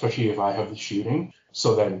more, especially if I have the shooting.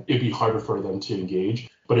 So then it'd be harder for them to engage.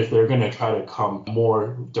 But if they're going to try to come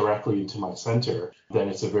more directly into my center, then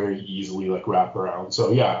it's a very easily like wrap around.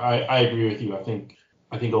 So yeah, I agree with you. I think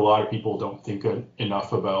a lot of people don't think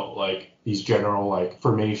enough about like these general like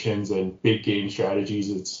formations and big game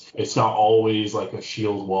strategies. It's not always like a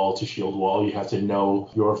shield wall to shield wall. You have to know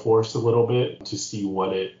your force a little bit to see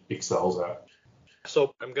what it excels at.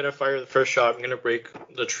 So I'm going to fire the first shot. I'm going to break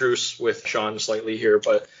the truce with Sean slightly here,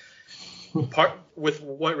 but part with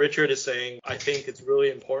what Richard is saying, I think it's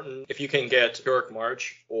really important if you can get heroic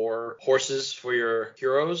march or horses for your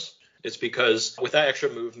heroes. It's because with that extra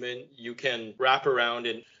movement, you can wrap around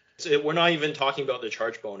and we're not even talking about the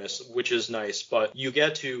charge bonus, which is nice, but you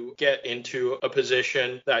get to get into a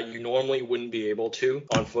position that you normally wouldn't be able to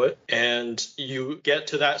on foot, and you get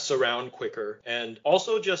to that surround quicker. And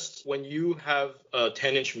also just when you have a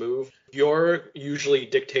 10-inch move, you're usually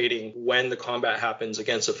dictating when the combat happens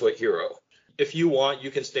against a foot hero. If you want,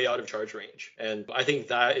 you can stay out of charge range, and I think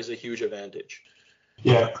that is a huge advantage.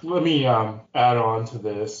 Yeah, let me add on to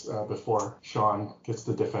this before Sean gets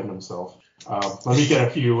to defend himself. Let me get a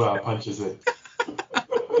few punches in.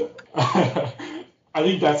 I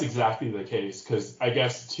think that's exactly the case, because I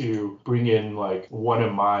guess to bring in like one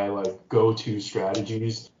of my like go-to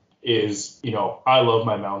strategies is, you know, I love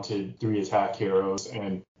my mounted 3 attack heroes,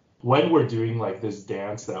 and when we're doing like this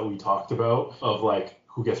dance that we talked about of like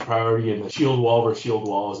who gets priority and the shield wall versus shield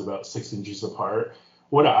wall is about 6 inches apart,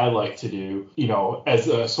 what I like to do, you know, as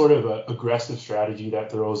a sort of a aggressive strategy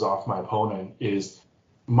that throws off my opponent is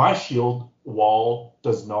my shield wall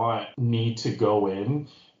does not need to go in.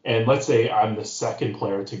 And let's say I'm the second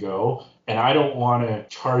player to go, and I don't want to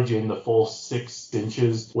charge in the full 6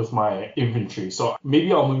 inches with my infantry. So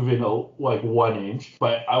maybe I'll move in like 1 inch,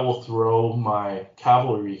 but I will throw my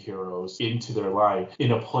cavalry heroes into their line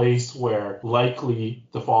in a place where likely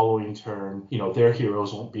the following turn, you know, their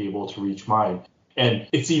heroes won't be able to reach mine. And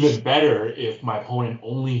it's even better if my opponent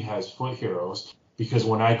only has foot heroes, because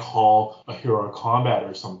when I call a hero combat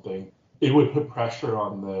or something, it would put pressure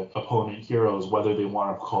on the opponent heroes, whether they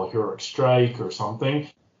want to call heroic strike or something.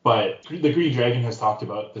 But the Green Dragon has talked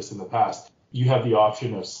about this in the past. You have the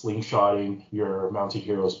option of slingshotting your mounted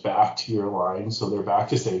heroes back to your line, so they're back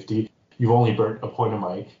to safety. you've only burnt a point of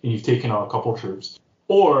might, and you've taken out a couple troops.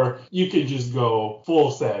 Or you could just go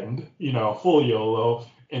full send, full YOLO,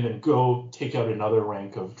 and then go take out another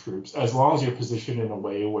rank of troops. As long as you're positioned in a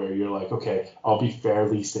way where you're like, okay, I'll be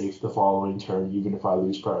fairly safe the following turn, even if I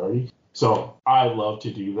lose priority. So I love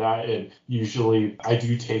to do that, and usually I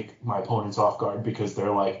do take my opponents off guard because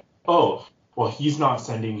they're like, oh, well, he's not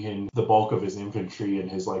sending in the bulk of his infantry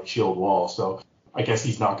and his like shield wall, so I guess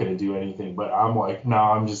he's not going to do anything. But I'm like,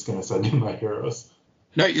 nah, I'm just going to send in my heroes.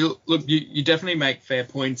 No, you definitely make fair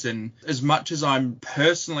points, and as much as I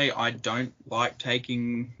don't like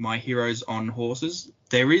taking my heroes on horses,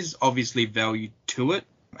 there is obviously value to it.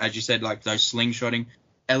 As you said, like those slingshotting.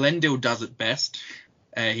 Elendil does it best.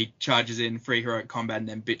 He charges in free heroic combat and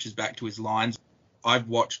then bitches back to his lines. I've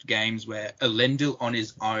watched games where Elendil on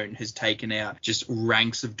his own has taken out just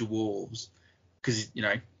ranks of dwarves because,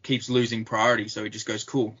 keeps losing priority. So he just goes,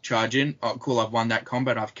 cool, charge in. Oh, cool, I've won that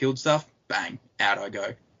combat. I've killed stuff. Bang, out I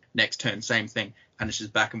go. Next turn, same thing. And it's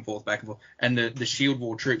just back and forth. And the shield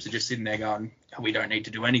wall troops are just sitting there going, we don't need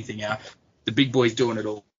to do anything now. The big boy's doing it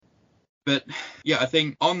all. But, yeah, I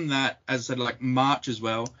think on that, as I said, like March as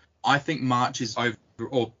well, I think March is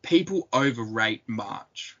people overrate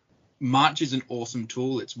March. March is an awesome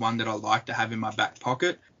tool. It's one that I like to have in my back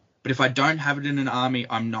pocket. But if I don't have it in an army,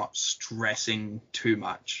 I'm not stressing too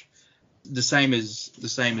much. The same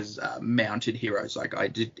as mounted heroes.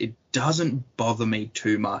 It doesn't bother me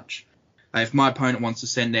too much. If my opponent wants to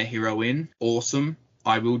send their hero in, awesome.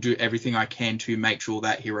 I will do everything I can to make sure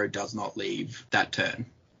that hero does not leave that turn.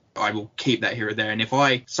 I will keep that hero there. And if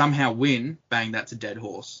I somehow win, bang, that's a dead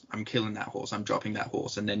horse. I'm killing that horse. I'm dropping that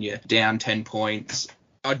horse. And then you're down 10 points.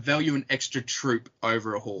 I'd value an extra troop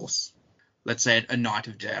over a horse. Let's say a Knight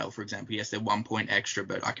of Jail, for example. Yes, they're 1 point extra,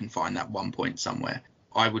 but I can find that 1 point somewhere.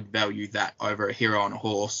 I would value that over a hero on a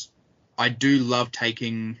horse. I do love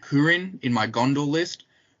taking Húrin in my Gondor list.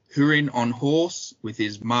 Húrin on horse with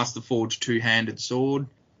his Master Forge two-handed sword.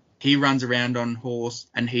 He runs around on horse,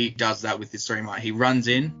 and he does that with his 3 might. He runs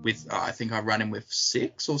in with, I think I run him with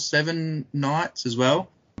 6 or 7 knights as well,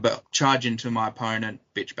 but charge into my opponent,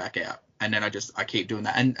 bitch back out. And then I keep doing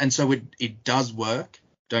that. And so it does work.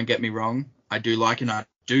 Don't get me wrong. I do like it. I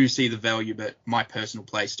do see the value, but my personal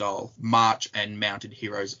play style, March and mounted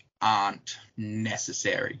heroes aren't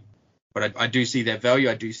necessary. But I do see their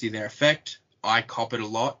value. I do see their effect. I cop it a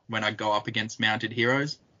lot when I go up against mounted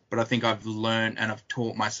heroes. But I think I've learned and I've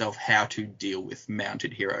taught myself how to deal with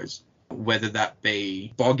mounted heroes, whether that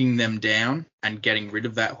be bogging them down and getting rid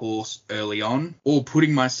of that horse early on, or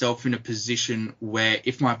putting myself in a position where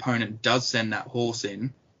if my opponent does send that horse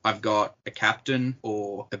in, I've got a captain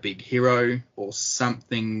or a big hero or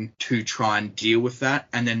something to try and deal with that.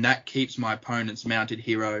 And then that keeps my opponent's mounted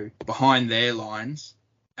hero behind their lines,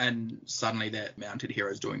 and suddenly their mounted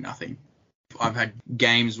hero is doing nothing. I've had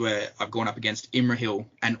games where I've gone up against Imrahil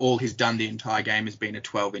and all he's done the entire game has been a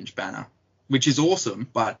 12-inch banner, which is awesome,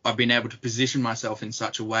 but I've been able to position myself in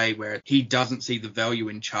such a way where he doesn't see the value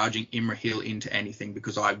in charging Imrahil into anything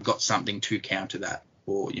because I've got something to counter that.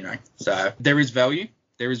 So there is value.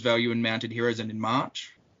 There is value in mounted heroes and in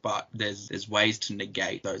March, but there's ways to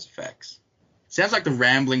negate those effects. Sounds like the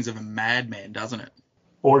ramblings of a madman, doesn't it?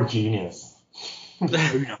 Or genius. Who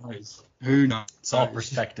knows? Who knows? It's all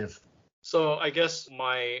perspective. So I guess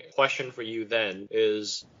my question for you then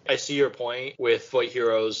is, I see your point with foot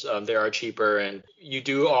heroes. They are cheaper, and you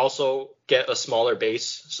do also get a smaller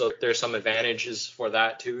base. So there's some advantages for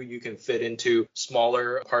that too. You can fit into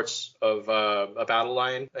smaller parts of a battle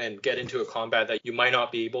line and get into a combat that you might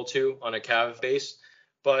not be able to on a cav base.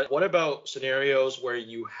 But what about scenarios where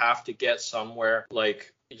you have to get somewhere,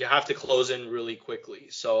 like you have to close in really quickly?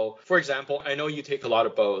 So for example, I know you take a lot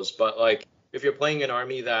of bows, but like if you're playing an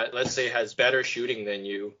army that, let's say, has better shooting than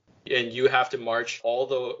you, and you have to march all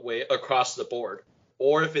the way across the board,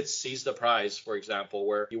 or if it's seize the prize, for example,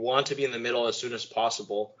 where you want to be in the middle as soon as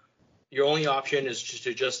possible, your only option is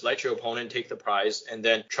to just let your opponent take the prize and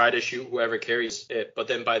then try to shoot whoever carries it. But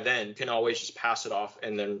then by then, you can always just pass it off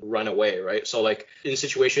and then run away, right? So like in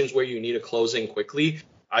situations where you need to close in quickly,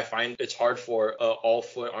 I find it's hard for an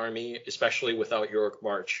all-foot army, especially without heroic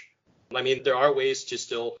march. I mean, there are ways to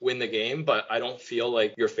still win the game, but I don't feel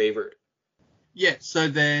like you're favored. Yeah, so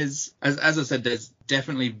there's, as I said, there's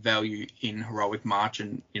definitely value in heroic march,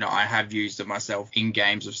 and I have used it myself in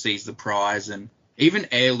games of seize the prize and even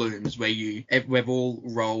heirlooms where we've all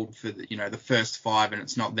rolled for the first 5 and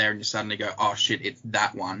it's not there, and you suddenly go, oh shit, it's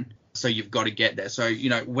that one. So you've got to get there. So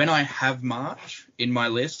when I have march in my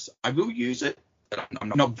lists, I will use it, but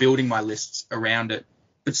I'm not building my lists around it.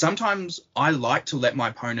 But sometimes I like to let my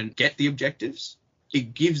opponent get the objectives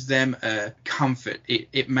it gives them a comfort.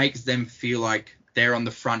 It makes them feel like they're on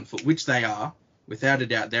the front foot, which they are. Without a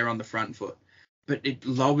doubt, they're on the front foot. But it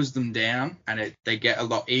lowers them down, and they get a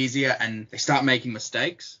lot easier, and they start making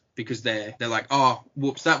mistakes because they're like, oh,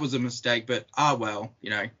 whoops, that was a mistake, but well,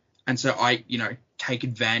 And so I, take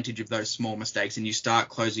advantage of those small mistakes, and you start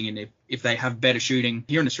closing in. If they have better shooting,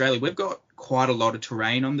 here in Australia, we've got quite a lot of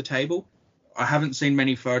terrain on the table. I haven't seen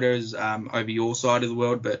many photos over your side of the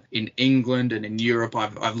world, but in England and in Europe,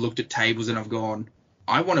 I've looked at tables and I've gone,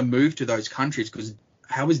 I want to move to those countries, because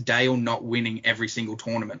how is Dale not winning every single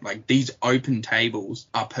tournament? Like, these open tables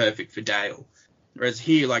are perfect for Dale. Whereas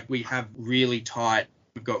here, like, we've got really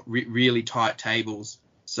tight tables.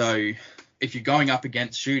 So if you're going up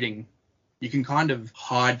against shooting, you can kind of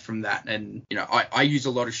hide from that. And, I use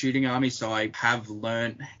a lot of shooting armies, so I have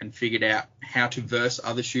learned and figured out how to verse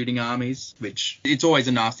other shooting armies, which it's always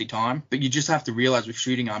a nasty time. But you just have to realize with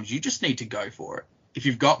shooting armies, you just need to go for it. If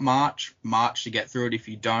you've got march to get through it. If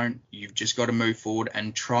you don't, you've just got to move forward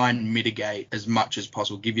and try and mitigate as much as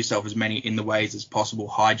possible. Give yourself as many in the ways as possible.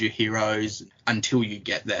 Hide your heroes until you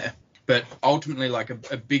get there. But ultimately, like,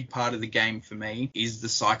 a big part of the game for me is the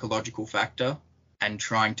psychological factor, and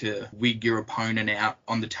trying to wig your opponent out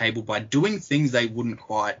on the table by doing things they wouldn't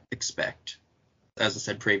quite expect. As I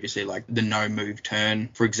said previously, like the no move turn,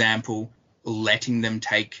 for example, letting them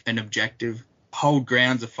take an objective. Hold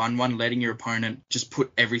ground's a fun one, letting your opponent just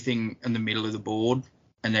put everything in the middle of the board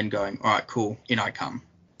and then going, all right, cool, in I come.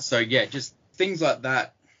 So yeah, just things like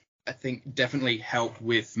that, I think, definitely help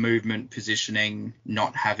with movement, positioning,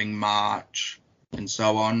 not having march, and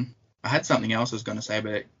so on. I had something else I was going to say,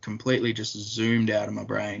 but it completely just zoomed out of my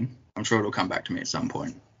brain. I'm sure it'll come back to me at some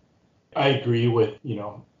point. I agree with,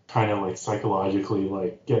 kind of like psychologically,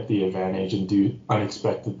 like, get the advantage and do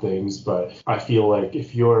unexpected things. But I feel like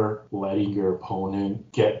if you're letting your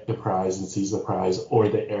opponent get the prize and seize the prize or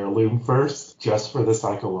the heirloom first, just for the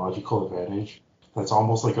psychological advantage, that's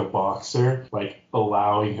almost like a boxer, like,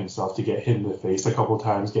 allowing himself to get hit in the face a couple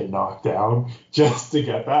times, get knocked down just to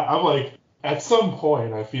get that. I'm like, at some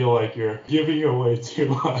point, I feel like you're giving away too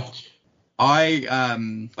much.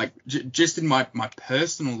 Just in my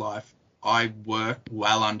personal life, I work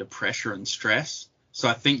well under pressure and stress. So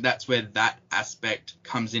I think that's where that aspect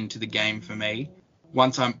comes into the game for me.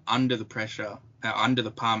 Once I'm under the pressure, under the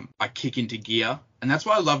pump, I kick into gear. And that's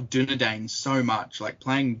why I love Dunedain so much, like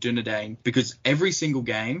playing Dunedain, because every single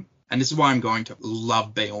game, and this is why I'm going to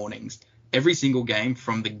love Beornings, every single game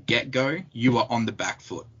from the get-go, you are on the back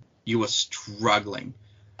foot. You are struggling.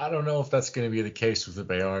 I don't know if that's going to be the case with the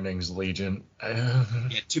Beornings Legion. Yeah,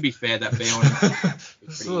 to be fair, that Beornings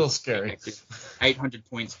it's a little scary. 800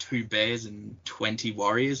 points, 2 bears and 20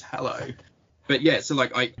 warriors. Hello. But yeah, so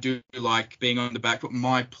like, I do like being on the back foot.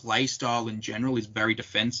 My play style in general is very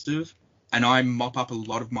defensive, and I mop up a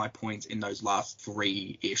lot of my points in those last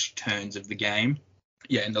 3-ish turns of the game.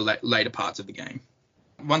 Yeah, in the later parts of the game.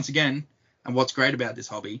 Once again, and what's great about this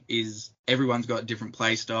hobby is everyone's got different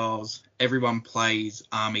play styles. Everyone plays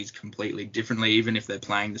armies completely differently, even if they're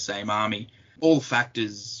playing the same army. All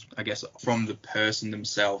factors, I guess, from the person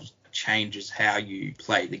themselves changes how you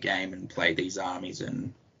play the game and play these armies.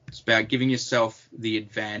 And it's about giving yourself the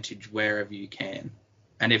advantage wherever you can.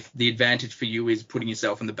 And if the advantage for you is putting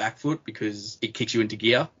yourself on the back foot because it kicks you into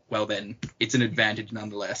gear, well, then it's an advantage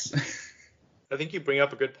nonetheless. I think you bring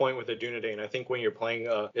up a good point with the Dunedain. I think when you're playing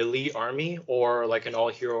an elite army or like an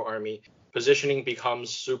all-hero army, positioning becomes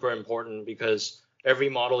super important, because every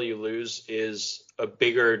model you lose is a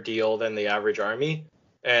bigger deal than the average army.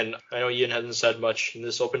 And I know Ian hasn't said much in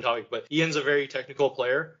this open topic, but Ian's a very technical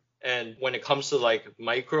player. And when it comes to like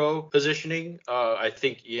micro positioning, I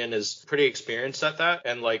think Ian is pretty experienced at that.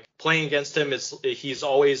 And like playing against him, he's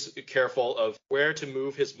always careful of where to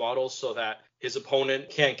move his models so that his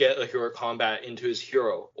opponent can't get a hero combat into his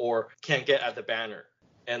hero or can't get at the banner.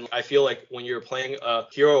 And I feel like when you're playing a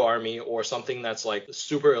hero army or something that's like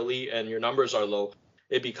super elite and your numbers are low,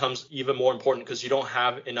 it becomes even more important because you don't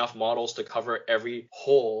have enough models to cover every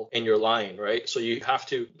hole in your line, right? So you have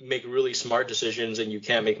to make really smart decisions and you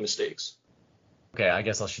can't make mistakes. Okay, I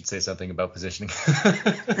guess I should say something about positioning. He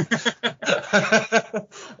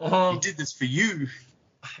did this for you.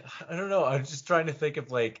 I don't know. I'm just trying to think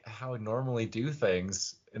of like how I normally do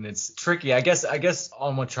things, and it's tricky. I guess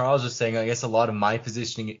on what Charles was saying, I guess a lot of my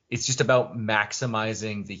positioning, it's just about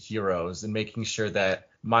maximizing the heroes and making sure that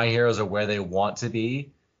my heroes are where they want to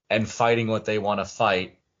be and fighting what they want to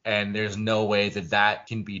fight. And there's no way that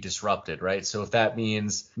can be disrupted, right? So if that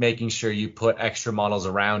means making sure you put extra models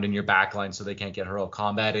around in your backline so they can't get hero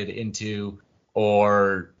combated into,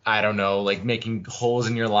 or I don't know, like making holes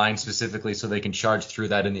in your line specifically so they can charge through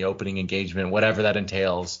that in the opening engagement, whatever that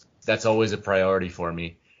entails. That's always a priority for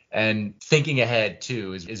me. And thinking ahead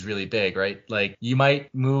too is really big, right? Like you might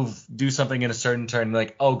do something in a certain turn,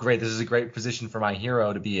 like, oh great, this is a great position for my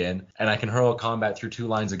hero to be in, and I can hurl combat through 2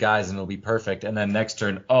 lines of guys and it'll be perfect. And then next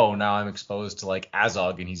turn, oh, now I'm exposed to like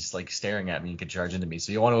Azog and he's like staring at me and can charge into me.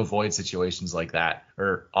 So you want to avoid situations like that,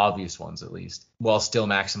 or obvious ones at least, while still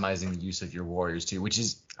maximizing the use of your warriors too, which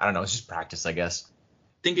is, I don't know, it's just practice, I guess.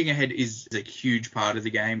 Thinking ahead is a huge part of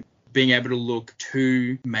the game. Being able to look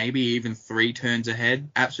 2, maybe even 3 turns ahead,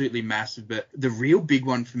 absolutely massive. But the real big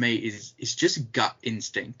one for me is just gut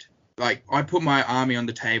instinct. Like, I put my army on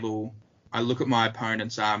the table, I look at my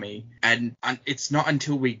opponent's army, and it's not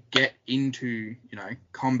until we get into,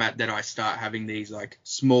 combat that I start having these, like,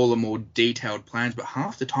 smaller, more detailed plans. But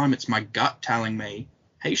half the time it's my gut telling me,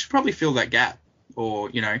 hey, you should probably fill that gap. Or,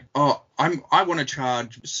 I want to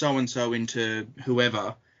charge so-and-so into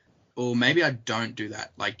whoever. Or maybe I don't do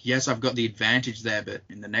that. Like, yes, I've got the advantage there, but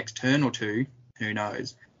in the next turn or 2, who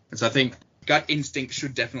knows? And so I think gut instinct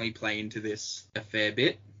should definitely play into this a fair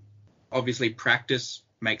bit. Obviously, practice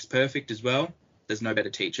makes perfect as well. There's no better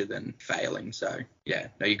teacher than failing. So, yeah,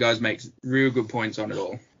 no, you guys make real good points on it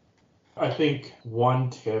all. I think one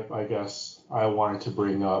tip, I guess, I wanted to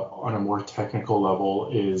bring up on a more technical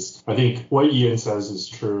level is, I think what Ian says is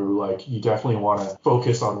true. Like, you definitely want to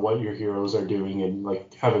focus on what your heroes are doing and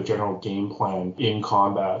like have a general game plan in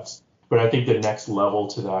combats. But I think the next level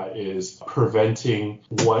to that is preventing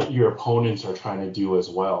what your opponents are trying to do as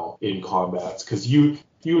well in combats. Because you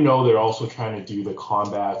know they're also trying to do the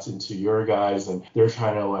combats into your guys, and they're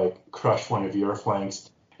trying to like crush one of your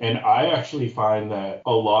flanks. And I actually find that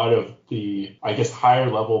a lot of the, I guess, higher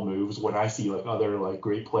level moves, when I see like other like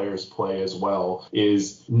great players play as well,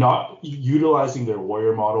 is not utilizing their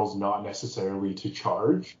warrior models, not necessarily to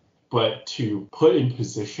charge, but to put in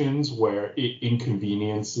positions where it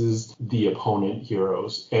inconveniences the opponent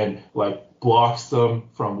heroes and like blocks them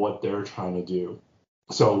from what they're trying to do.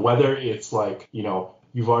 So whether it's like,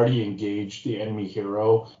 you've already engaged the enemy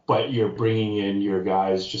hero, but you're bringing in your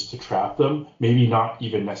guys just to trap them, maybe not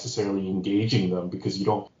even necessarily engaging them, because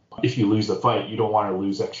if you lose the fight, you don't want to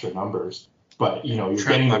lose extra numbers. But, you're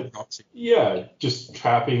getting just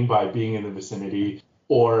trapping by being in the vicinity,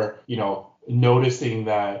 or, noticing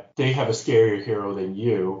that they have a scarier hero than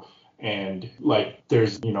you, and like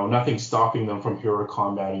there's, nothing stopping them from hero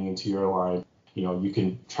combating into your line. You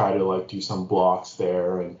can try to like do some blocks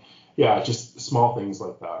there, and just small things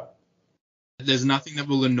like that. There's nothing that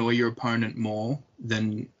will annoy your opponent more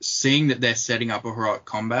than seeing that they're setting up a heroic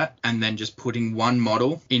combat and then just putting one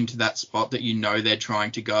model into that spot that they're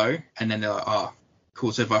trying to go, and then they're like, oh,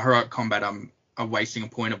 cool, so if I heroic combat, I'm wasting a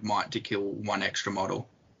point of might to kill one extra model.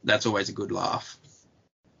 That's always a good laugh.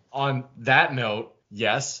 On that note,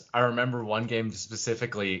 yes, I remember one game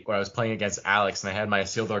specifically where I was playing against Alex and I had my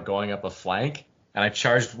Isildur going up a flank, and I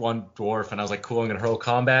charged one dwarf, and I was like, cool, I'm going to hurl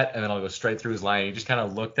combat, and then I'll go straight through his line. And he just kind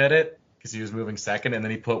of looked at it because he was moving second, and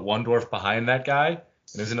then he put one dwarf behind that guy, and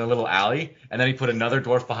it was in a little alley, and then he put another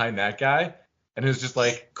dwarf behind that guy, and it was just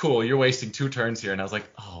like, cool, you're wasting 2 turns here. And I was like,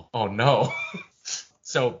 oh no.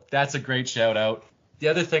 So that's a great shout out. The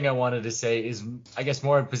other thing I wanted to say is, I guess,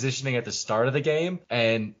 more positioning at the start of the game.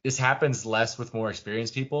 And this happens less with more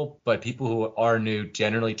experienced people, but people who are new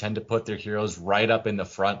generally tend to put their heroes right up in the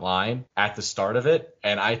front line at the start of it.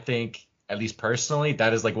 And I think, at least personally,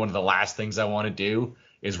 that is like one of the last things I want to do,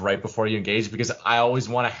 is right before you engage, because I always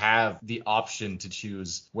want to have the option to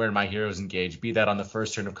choose where my heroes engage, be that on the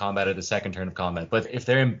first turn of combat or the second turn of combat. But if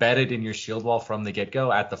they're embedded in your shield wall from the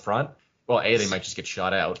get-go at the front, well, A, they might just get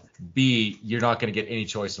shot out. B, you're not going to get any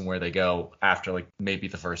choice in where they go after, like, maybe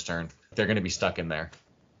the first turn. They're going to be stuck in there.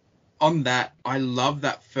 On that, I love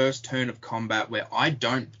that first turn of combat where I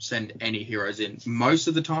don't send any heroes in. Most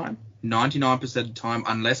of the time, 99% of the time,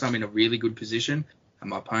 unless I'm in a really good position and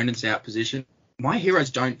my opponent's out position, my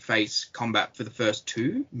heroes don't face combat for the first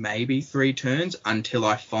 2, maybe 3 turns until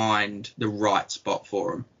I find the right spot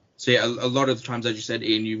for them. So yeah, a lot of the times, as you said,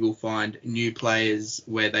 Ian, you will find new players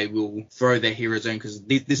where they will throw their heroes in because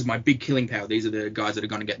this is my big killing power. These are the guys that are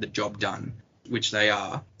going to get the job done, which they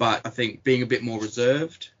are. But I think being a bit more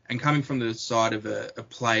reserved and coming from the side of a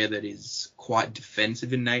player that is quite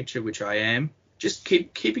defensive in nature, which I am, just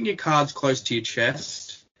keeping your cards close to your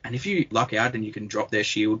chest. And if you luck out and you can drop their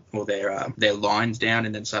shield or their lines down,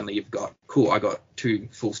 and then suddenly you've got, cool, I got 2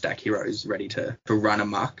 full stack heroes ready to run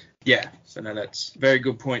amok. Yeah, so no, that's a very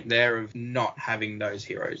good point there of not having those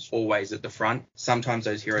heroes always at the front. Sometimes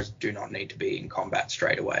those heroes do not need to be in combat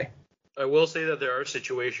straight away. I will say that there are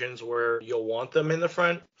situations where you'll want them in the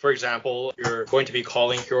front. For example, you're going to be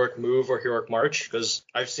calling Heroic Move or Heroic March, because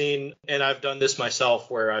I've seen, and I've done this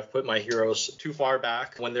myself, where I've put my heroes too far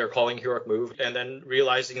back when they're calling Heroic Move, and then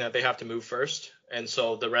realizing that they have to move first. And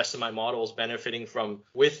so the rest of my models benefiting from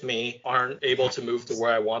with me aren't able to move to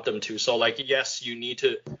where I want them to. So like, yes, you need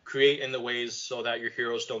to create in the ways so that your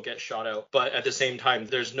heroes don't get shot out. But at the same time,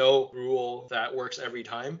 there's no rule that works every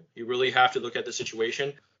time. You really have to look at the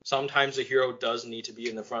situation. Sometimes a hero does need to be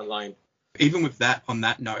in the front line. Even with that, on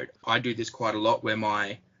that note, I do this quite a lot where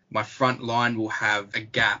my front line will have a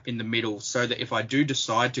gap in the middle so that if I do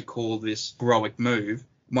decide to call this heroic move,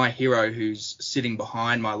 my hero who's sitting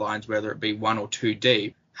behind my lines, whether it be 1 or 2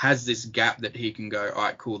 deep, has this gap that he can go, all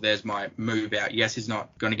right, cool, there's my move out. Yes, he's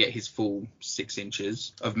not going to get his full 6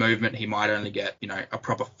 inches of movement. He might only get, a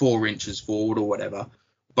proper 4 inches forward or whatever.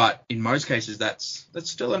 But in most cases, that's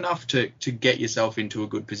still enough to get yourself into a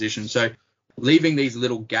good position. So leaving these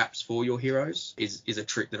little gaps for your heroes is a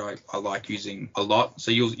trick that I like using a lot.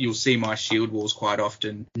 So you'll see my shield walls quite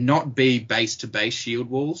often not be base to base shield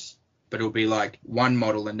walls, but it'll be like one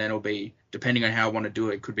model, and then it'll be, depending on how I want to do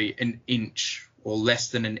it, it could be an inch or less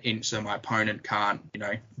than an inch, so my opponent can't,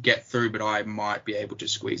 get through, but I might be able to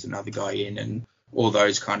squeeze another guy in, and all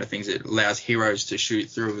those kind of things. It allows heroes to shoot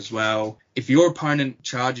through as well. If your opponent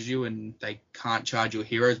charges you and they can't charge your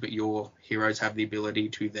heroes, but your heroes have the ability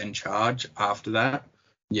to then charge after that,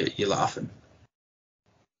 you're laughing.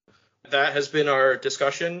 That has been our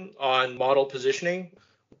discussion on model positioning.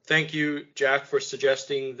 Thank you, Jack, for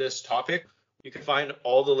suggesting this topic. You can find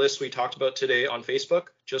all the lists we talked about today on Facebook.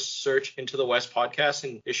 Just search Into the West podcast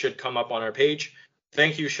and it should come up on our page.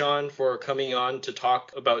 Thank you, Sean, for coming on to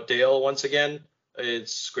talk about Dale once again.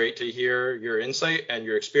 It's great to hear your insight and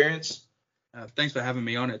your experience. Thanks for having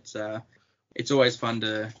me on. It's always fun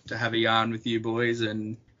to have a yarn with you boys,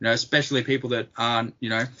 and especially people that aren't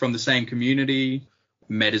from the same community,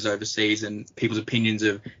 metas overseas, and people's opinions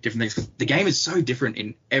of different things. 'Cause the game is so different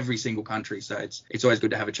in every single country, so it's always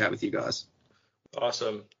good to have a chat with you guys.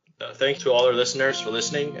 Awesome. Thanks to all our listeners for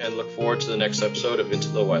listening, and look forward to the next episode of Into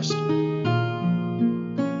the West.